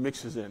stuff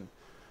mixes in.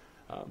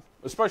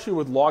 Especially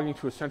with logging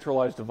to a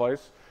centralized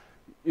device,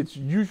 it's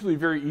usually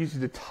very easy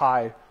to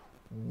tie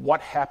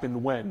what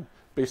happened when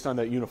based on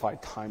that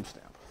unified timestamp.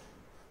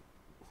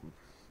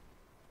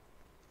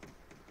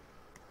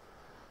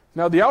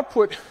 Now the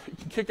output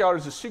can kick out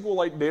as a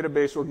SQLite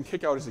database or it can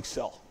kick out as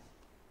Excel.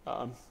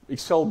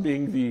 Excel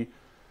being the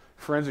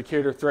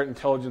forensicator, threat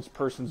intelligence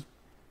person's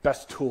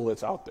best tool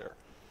that's out there.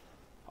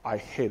 I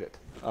hate it.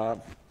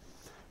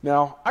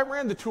 Now, I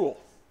ran the tool.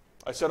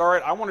 I said, all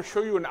right, I want to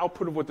show you an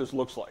output of what this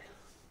looks like.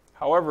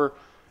 However,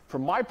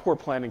 from my poor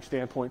planning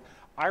standpoint,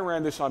 I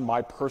ran this on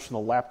my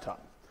personal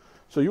laptop.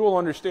 So you will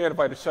understand if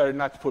I decided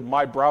not to put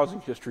my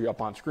browsing history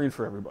up on screen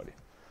for everybody.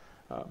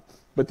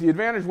 But the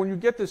advantage, when you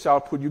get this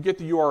output, you get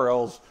the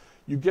URLs,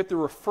 you get the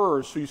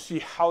refers, so you see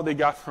how they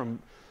got from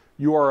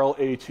URL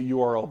A to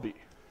URL B,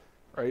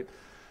 right?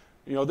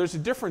 You know, there's a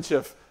difference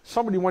if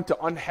somebody went to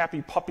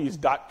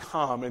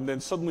unhappypuppies.com and then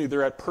suddenly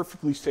they're at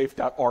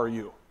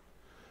perfectlysafe.ru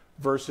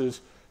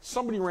versus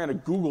somebody ran a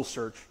Google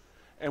search,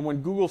 and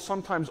when Google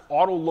sometimes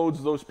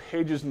auto-loads those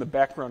pages in the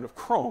background of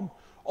Chrome,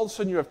 all of a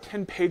sudden you have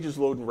 10 pages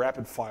load in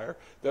rapid fire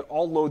that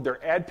all load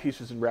their ad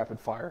pieces in rapid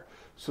fire,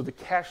 so the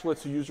cache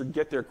lets the user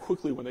get there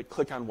quickly when they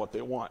click on what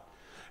they want.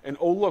 And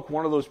oh look,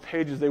 one of those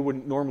pages they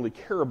wouldn't normally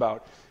care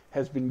about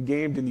has been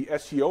gamed in the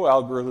SEO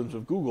algorithms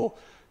of Google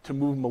to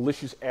move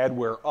malicious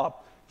adware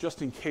up,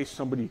 just in case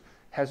somebody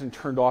hasn't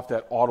turned off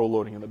that auto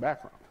loading in the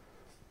background.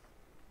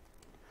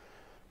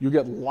 You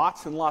get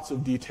lots and lots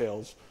of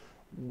details,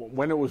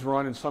 when it was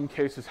run, in some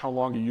cases how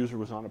long a user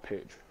was on a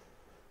page.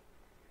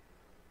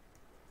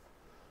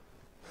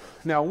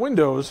 Now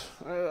Windows,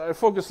 I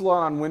focus a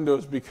lot on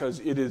Windows because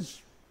it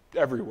is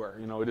everywhere.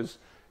 You know, it is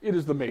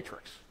the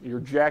matrix. You're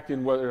jacked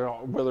in whether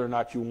or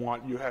not you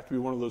want. You have to be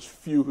one of those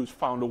few who's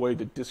found a way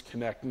to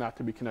disconnect, not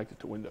to be connected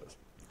to Windows.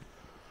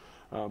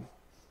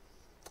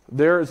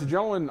 There is a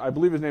gentleman, I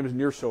believe his name is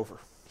Nearsofer.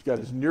 He's got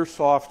his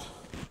Nearsoft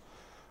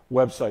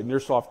website,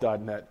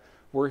 nearsoft.net,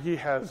 where he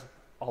has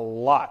a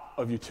lot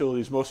of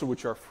utilities, most of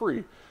which are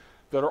free,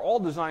 that are all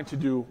designed to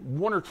do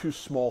one or two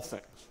small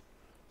things.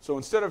 So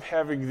instead of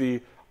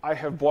having I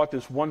have bought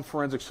this one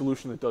forensic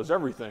solution that does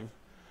everything,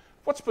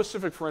 what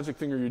specific forensic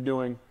thing are you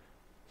doing?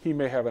 He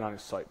may have it on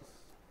his site.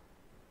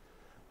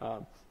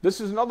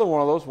 This is another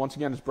one of those. Once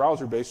again, it's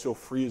browser-based, so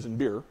free as in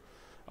beer.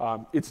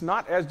 It's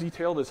not as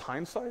detailed as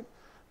Hindsight,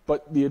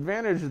 but the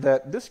advantage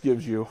that this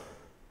gives you,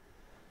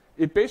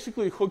 it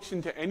basically hooks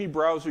into any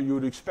browser you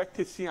would expect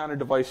to see on a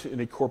device in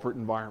a corporate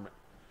environment.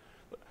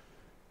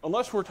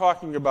 Unless we're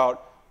talking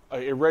about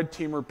a red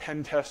teamer,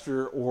 pen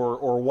tester,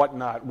 or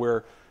whatnot,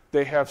 where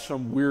they have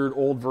some weird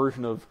old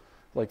version of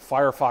like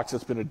Firefox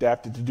that's been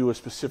adapted to do a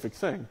specific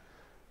thing.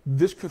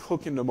 This could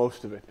hook into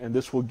most of it, and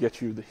this will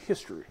get you the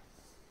history.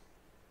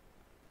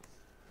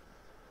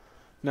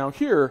 Now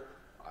here,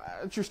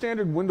 it's your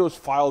standard Windows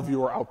file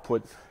viewer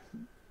output.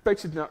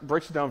 Breaks it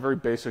down very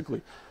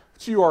basically.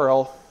 It's a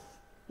URL.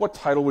 What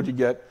title would you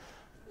get?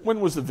 When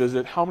was the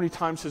visit? How many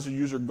times has a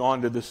user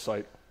gone to this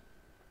site?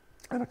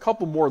 And a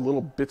couple more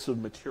little bits of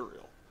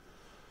material.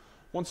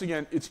 Once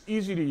again, it's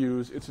easy to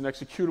use. It's an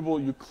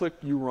executable. You click,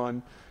 you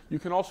run. You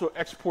can also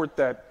export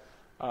that,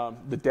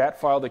 the DAT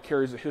file that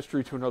carries the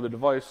history to another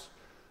device,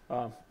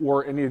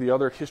 or any of the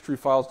other history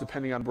files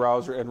depending on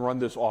browser, and run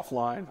this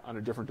offline on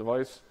a different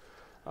device.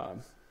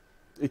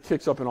 It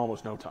kicks up in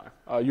almost no time.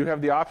 You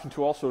have the option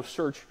to also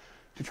search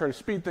to try to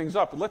speed things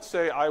up. Let's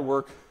say I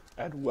work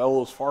at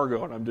Wells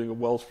Fargo and I'm doing a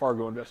Wells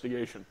Fargo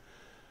investigation.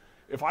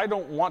 If I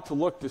don't want to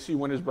look to see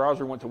when his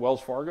browser went to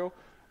Wells Fargo,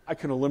 I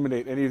can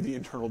eliminate any of the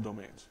internal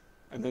domains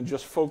and then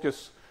just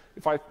focus.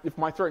 If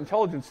my threat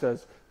intelligence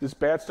says this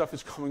bad stuff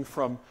is coming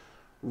from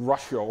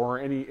Russia or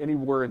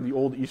anywhere in the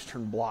old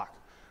Eastern Bloc,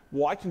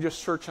 well, I can just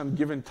search on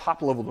given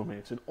top-level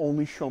domains and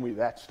only show me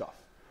that stuff.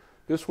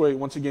 This way,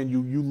 once again,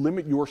 you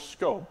limit your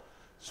scope,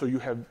 so you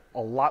have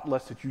a lot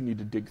less that you need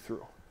to dig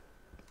through.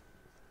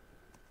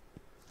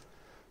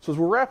 So as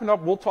we're wrapping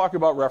up, we'll talk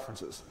about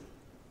references.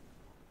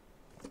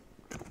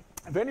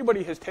 If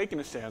anybody has taken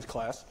a SANS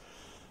class,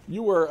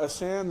 you were a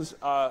SANS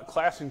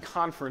class and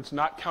conference,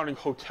 not counting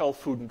hotel,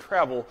 food, and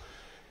travel,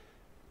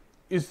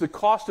 is the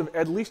cost of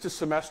at least a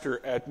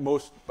semester at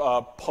most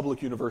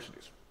public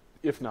universities,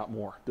 if not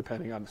more,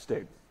 depending on the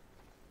state.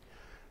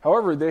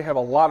 However, they have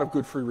a lot of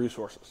good free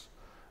resources.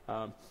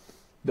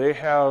 They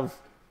have,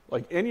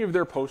 like any of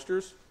their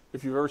posters,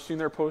 if you've ever seen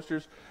their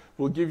posters,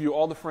 will give you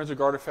all the forensic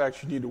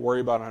artifacts you need to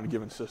worry about on a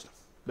given system.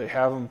 They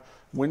have them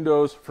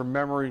Windows for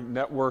memory,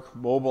 network,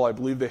 mobile. I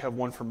believe they have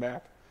one for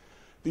Mac.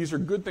 These are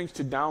good things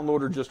to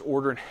download or just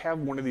order and have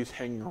one of these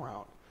hanging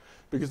around,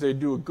 because they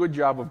do a good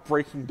job of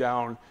breaking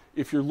down,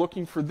 if you're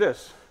looking for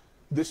this,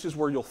 this is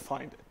where you'll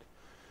find it.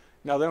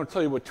 Now, they don't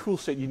tell you what tool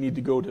set you need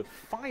to go to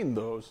find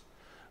those,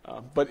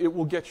 but it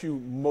will get you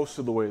most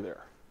of the way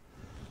there.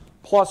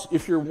 Plus,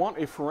 if you want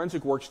a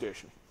forensic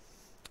workstation,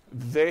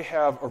 they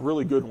have a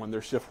really good one,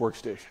 their SIF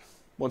workstation.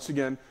 Once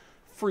again,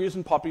 free as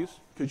in puppies,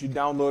 because you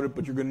download it,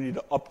 but you're going to need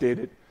to update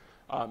it,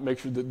 make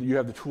sure that you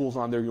have the tools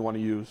on there you want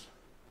to use.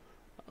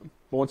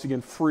 But once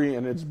again, free,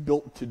 and it's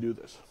built to do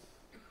this.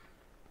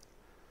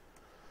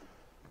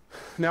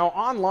 Now,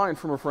 online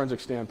from a forensic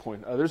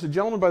standpoint, there's a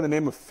gentleman by the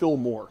name of Phil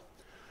Moore.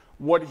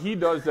 What he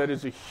does that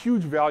is a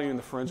huge value in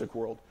the forensic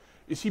world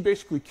is he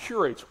basically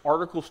curates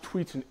articles,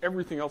 tweets, and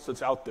everything else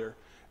that's out there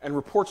and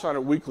reports on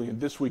it weekly in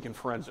This Week in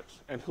Forensics.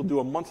 And he'll do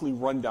a monthly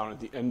rundown at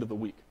the end of the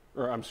week,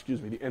 or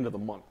the end of the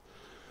month.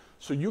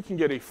 So you can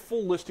get a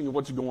full listing of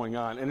what's going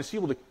on, and it's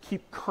able to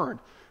keep current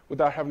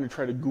without having to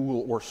try to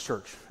Google or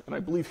search. And I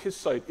believe his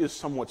site is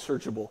somewhat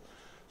searchable,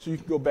 so you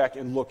can go back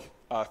and look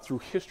through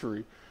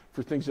history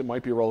for things that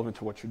might be relevant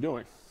to what you're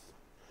doing.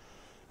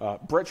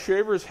 Brett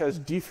Shavers has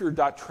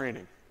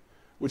dfear.training,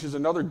 which is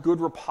another good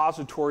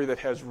repository that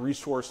has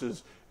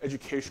resources,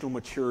 educational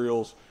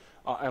materials,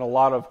 and a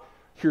lot of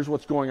here's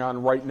what's going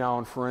on right now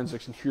in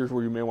forensics, and here's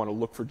where you may want to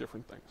look for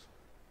different things.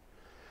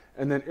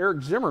 And then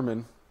Eric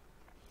Zimmerman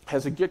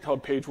has a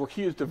GitHub page where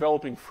he is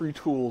developing free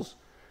tools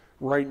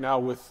right now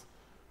with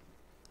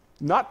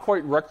not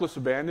quite reckless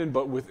abandon,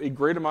 but with a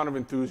great amount of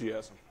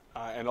enthusiasm.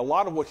 And a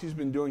lot of what he's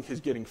been doing is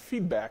getting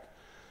feedback.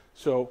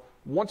 So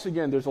once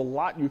again, there's a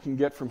lot you can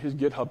get from his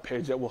GitHub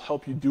page that will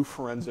help you do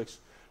forensics,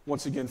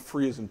 once again,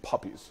 free as in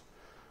puppies.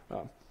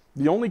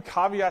 The only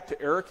caveat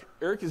to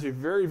Eric is a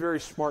very, very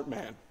smart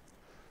man.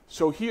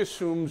 So he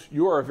assumes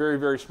you are a very,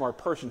 very smart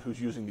person who's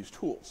using these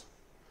tools.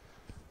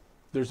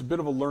 There's a bit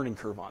of a learning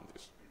curve on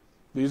these.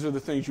 These are the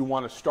things you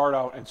want to start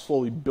out and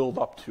slowly build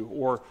up to,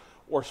 or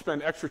or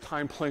spend extra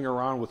time playing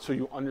around with so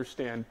you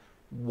understand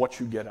what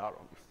you get out of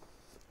them.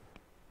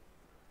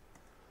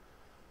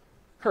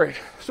 All right,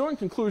 so in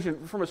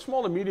conclusion, from a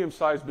small to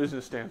medium-sized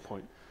business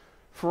standpoint,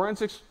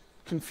 forensics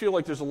can feel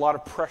like there's a lot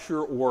of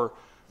pressure, or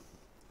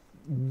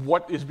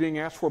what is being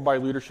asked for by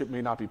leadership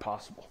may not be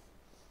possible.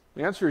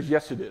 The answer is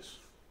yes, it is.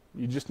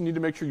 You just need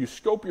to make sure you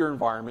scope your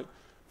environment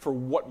for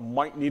what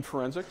might need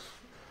forensics.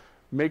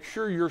 Make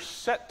sure you're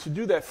set to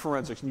do that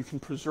forensics and you can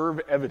preserve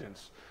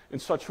evidence in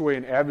such a way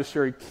an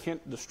adversary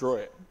can't destroy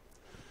it.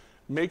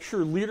 Make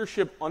sure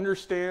leadership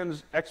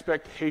understands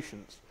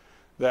expectations,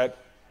 that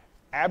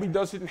Abby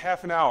does it in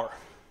half an hour.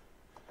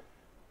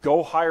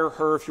 Go hire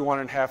her if you want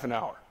it in half an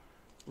hour.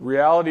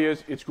 Reality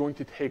is it's going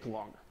to take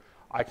longer.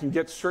 I can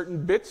get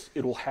certain bits,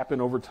 it will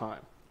happen over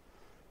time.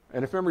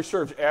 And if memory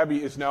serves,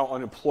 Abby is now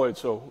unemployed,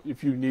 so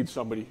if you need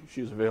somebody,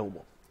 she's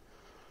available.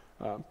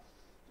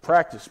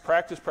 Practice,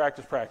 practice,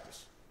 practice,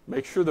 practice.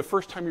 Make sure the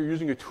first time you're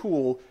using a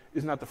tool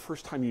is not the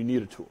first time you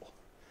need a tool.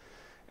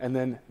 And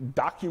then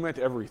document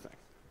everything.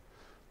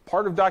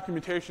 Part of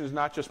documentation is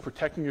not just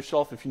protecting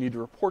yourself if you need to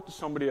report to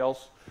somebody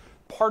else.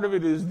 Part of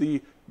it is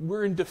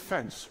we're in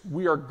defense.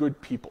 We are good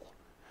people.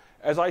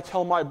 As I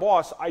tell my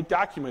boss, I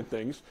document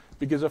things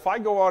because if I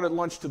go out at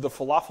lunch to the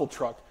falafel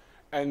truck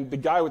and the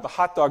guy with the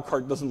hot dog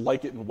cart doesn't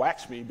like it and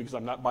whacks me because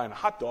I'm not buying a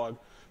hot dog,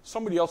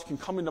 somebody else can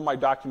come into my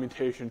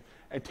documentation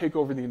and take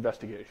over the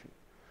investigation.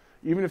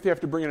 Even if they have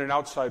to bring in an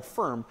outside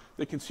firm,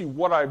 they can see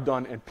what I've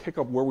done and pick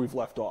up where we've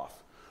left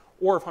off.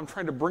 Or if I'm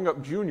trying to bring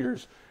up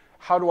juniors,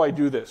 how do I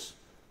do this?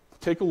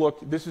 Take a look.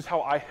 This is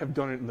how I have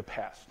done it in the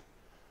past.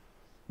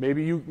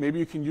 Maybe you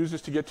can use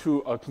this to get to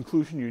a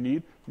conclusion you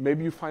need.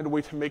 Maybe you find a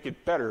way to make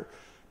it better,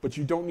 but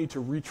you don't need to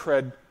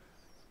retread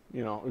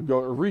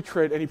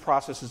any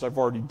processes I've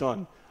already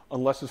done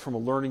unless it's from a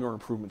learning or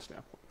improvement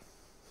standpoint.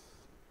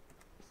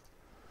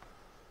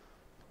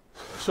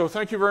 So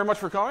thank you very much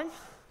for coming.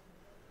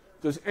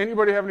 Does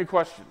anybody have any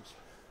questions?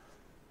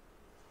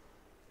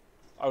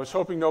 I was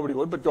hoping nobody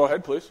would, but go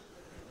ahead, please.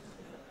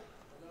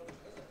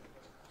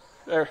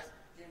 There.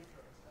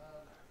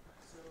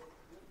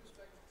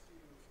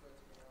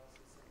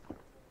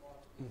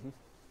 Mm-hmm.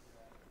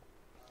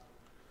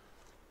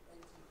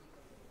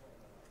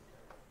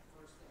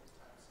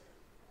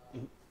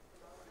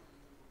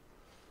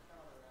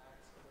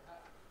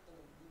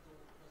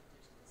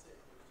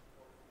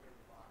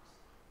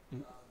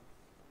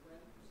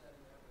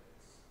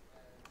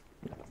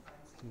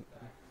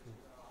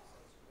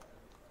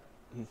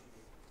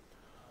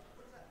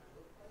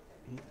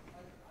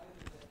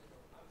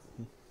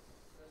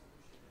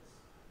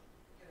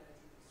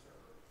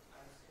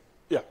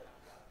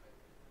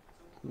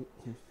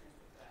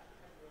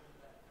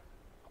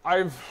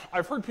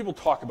 I've heard people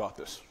talk about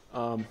this.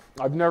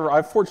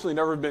 I've fortunately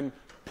never been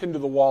pinned to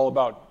the wall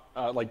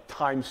about like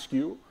time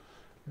skew,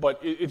 but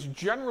it's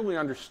generally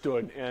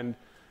understood, and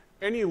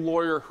any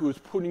lawyer who is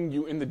putting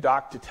you in the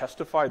dock to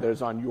testify that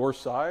is on your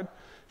side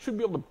should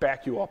be able to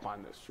back you up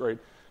on this, right?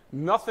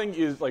 Nothing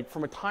is, like,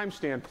 from a time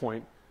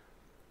standpoint,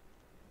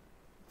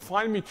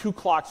 find me two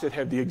clocks that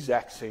have the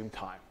exact same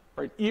time,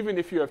 right? Even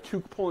if you have two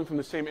pulling from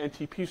the same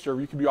NTP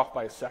server, you could be off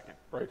by a second,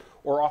 right?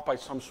 Or off by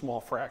some small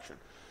fraction.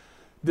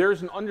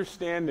 There's an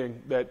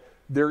understanding that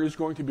there is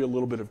going to be a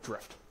little bit of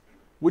drift,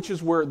 which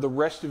is where the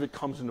rest of it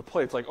comes into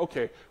play. It's like,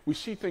 okay, we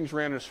see things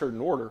ran in a certain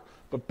order,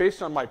 but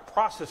based on my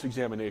process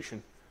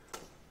examination,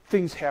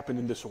 things happen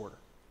in this order,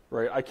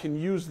 right? I can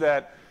use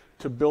that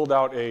to build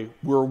out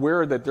we're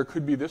aware that there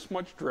could be this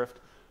much drift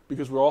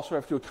because we also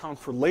have to account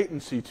for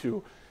latency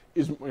too.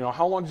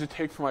 How long does it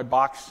take for my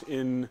box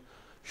in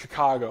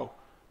Chicago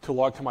to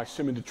log to my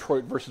SIM in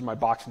Detroit versus my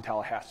box in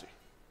Tallahassee,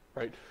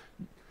 right?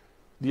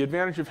 The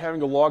advantage of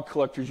having a log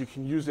collector is you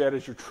can use that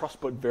as your trust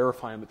but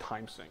verify on the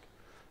time sync,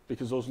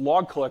 because those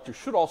log collectors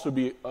should also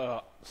be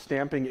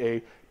stamping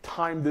a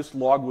time this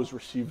log was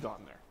received on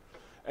there.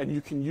 And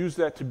you can use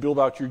that to build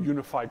out your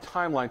unified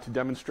timeline to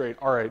demonstrate,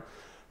 all right,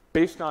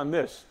 based on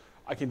this,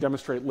 I can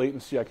demonstrate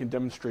latency, I can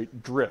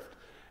demonstrate drift.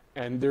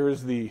 And there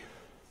is in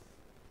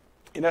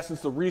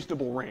essence, the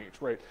reasonable range,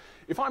 right?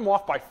 If I'm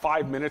off by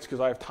 5 minutes because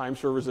I have time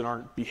servers that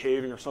aren't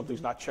behaving or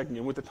something's not checking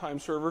in with the time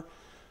server,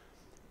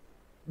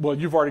 well,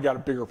 you've already got a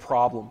bigger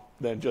problem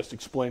than just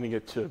explaining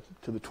it to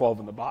the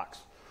 12 in the box.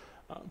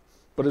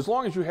 But as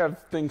long as you have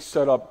things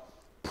set up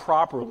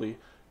properly,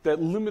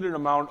 that limited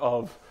amount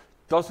of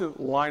doesn't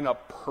line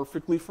up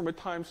perfectly from a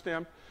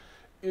timestamp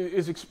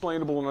is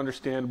explainable and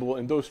understandable,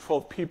 and those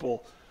 12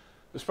 people,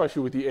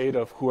 especially with the aid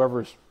of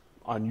whoever's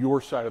on your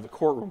side of the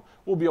courtroom,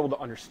 will be able to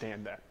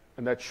understand that,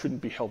 and that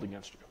shouldn't be held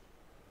against you.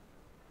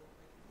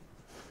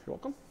 You're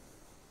welcome.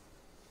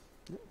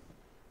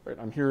 Right,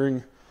 I'm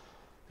hearing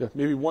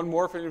maybe one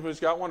more if anybody's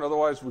got one,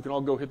 otherwise we can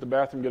all go hit the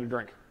bathroom and get a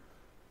drink.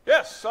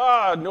 Yes,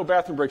 no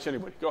bathroom breaks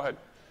anybody. Go ahead.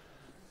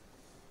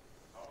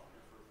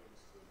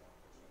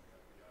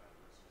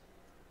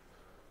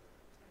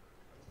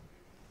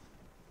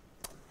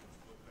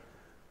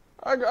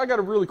 I got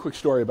a really quick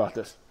story about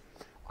this.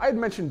 I had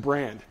mentioned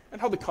brand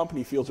and how the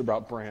company feels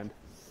about brand.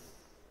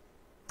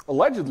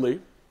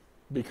 Allegedly,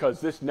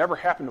 because this never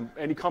happened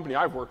to any company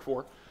I've worked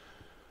for.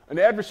 An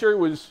adversary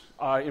was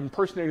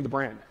impersonating the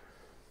brand.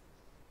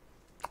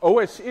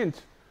 OSINT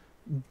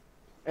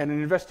and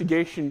an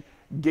investigation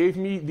gave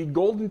me the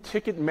golden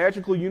ticket,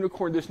 magical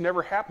unicorn, this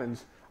never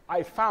happens.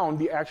 I found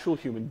the actual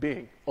human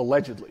being,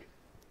 allegedly.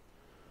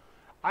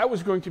 I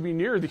was going to be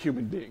near the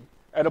human being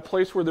at a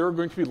place where there were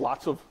going to be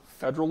lots of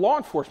federal law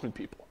enforcement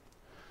people.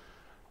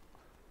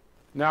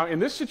 Now, in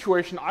this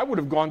situation, I would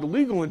have gone to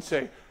legal and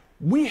say,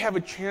 we have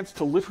a chance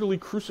to literally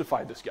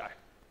crucify this guy,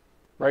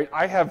 right?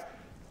 I have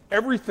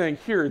everything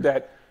here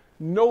that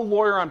no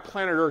lawyer on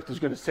planet Earth is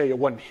going to say it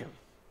wasn't him.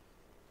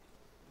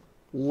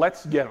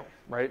 Let's get him,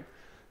 right?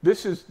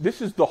 This is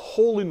the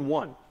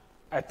hole-in-one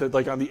at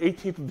the on the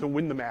 18th to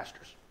win the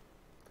Masters.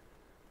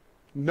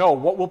 No,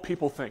 what will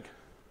people think?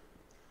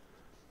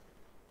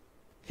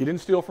 He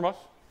didn't steal from us.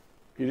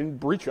 He didn't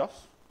breach us,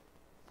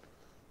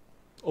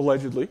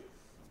 allegedly.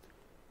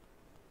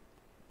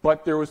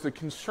 But there was the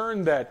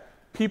concern that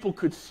people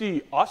could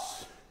see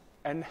us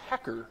and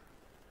hacker,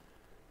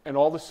 and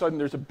all of a sudden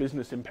there's a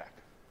business impact.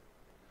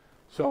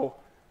 So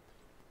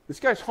this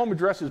guy's home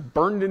address is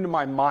burned into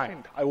my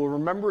mind. I will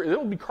remember,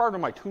 it'll be carved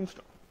on my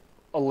tombstone,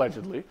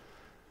 allegedly.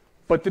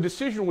 But the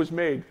decision was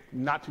made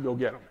not to go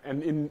get him.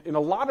 And in a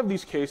lot of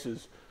these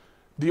cases,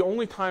 the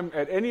only time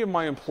at any of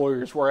my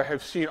employers where I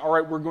have seen, all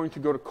right, we're going to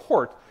go to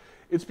court,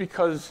 it's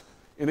because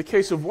in the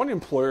case of one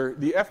employer,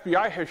 the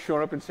FBI has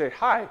shown up and said,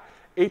 hi,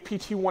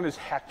 APT1 has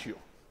hacked you.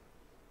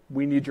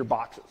 We need your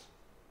boxes.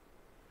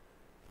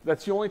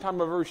 That's the only time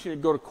I've ever seen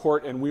it go to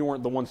court, and we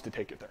weren't the ones to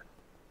take it there.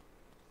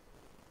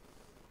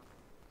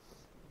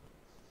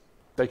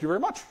 Thank you very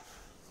much.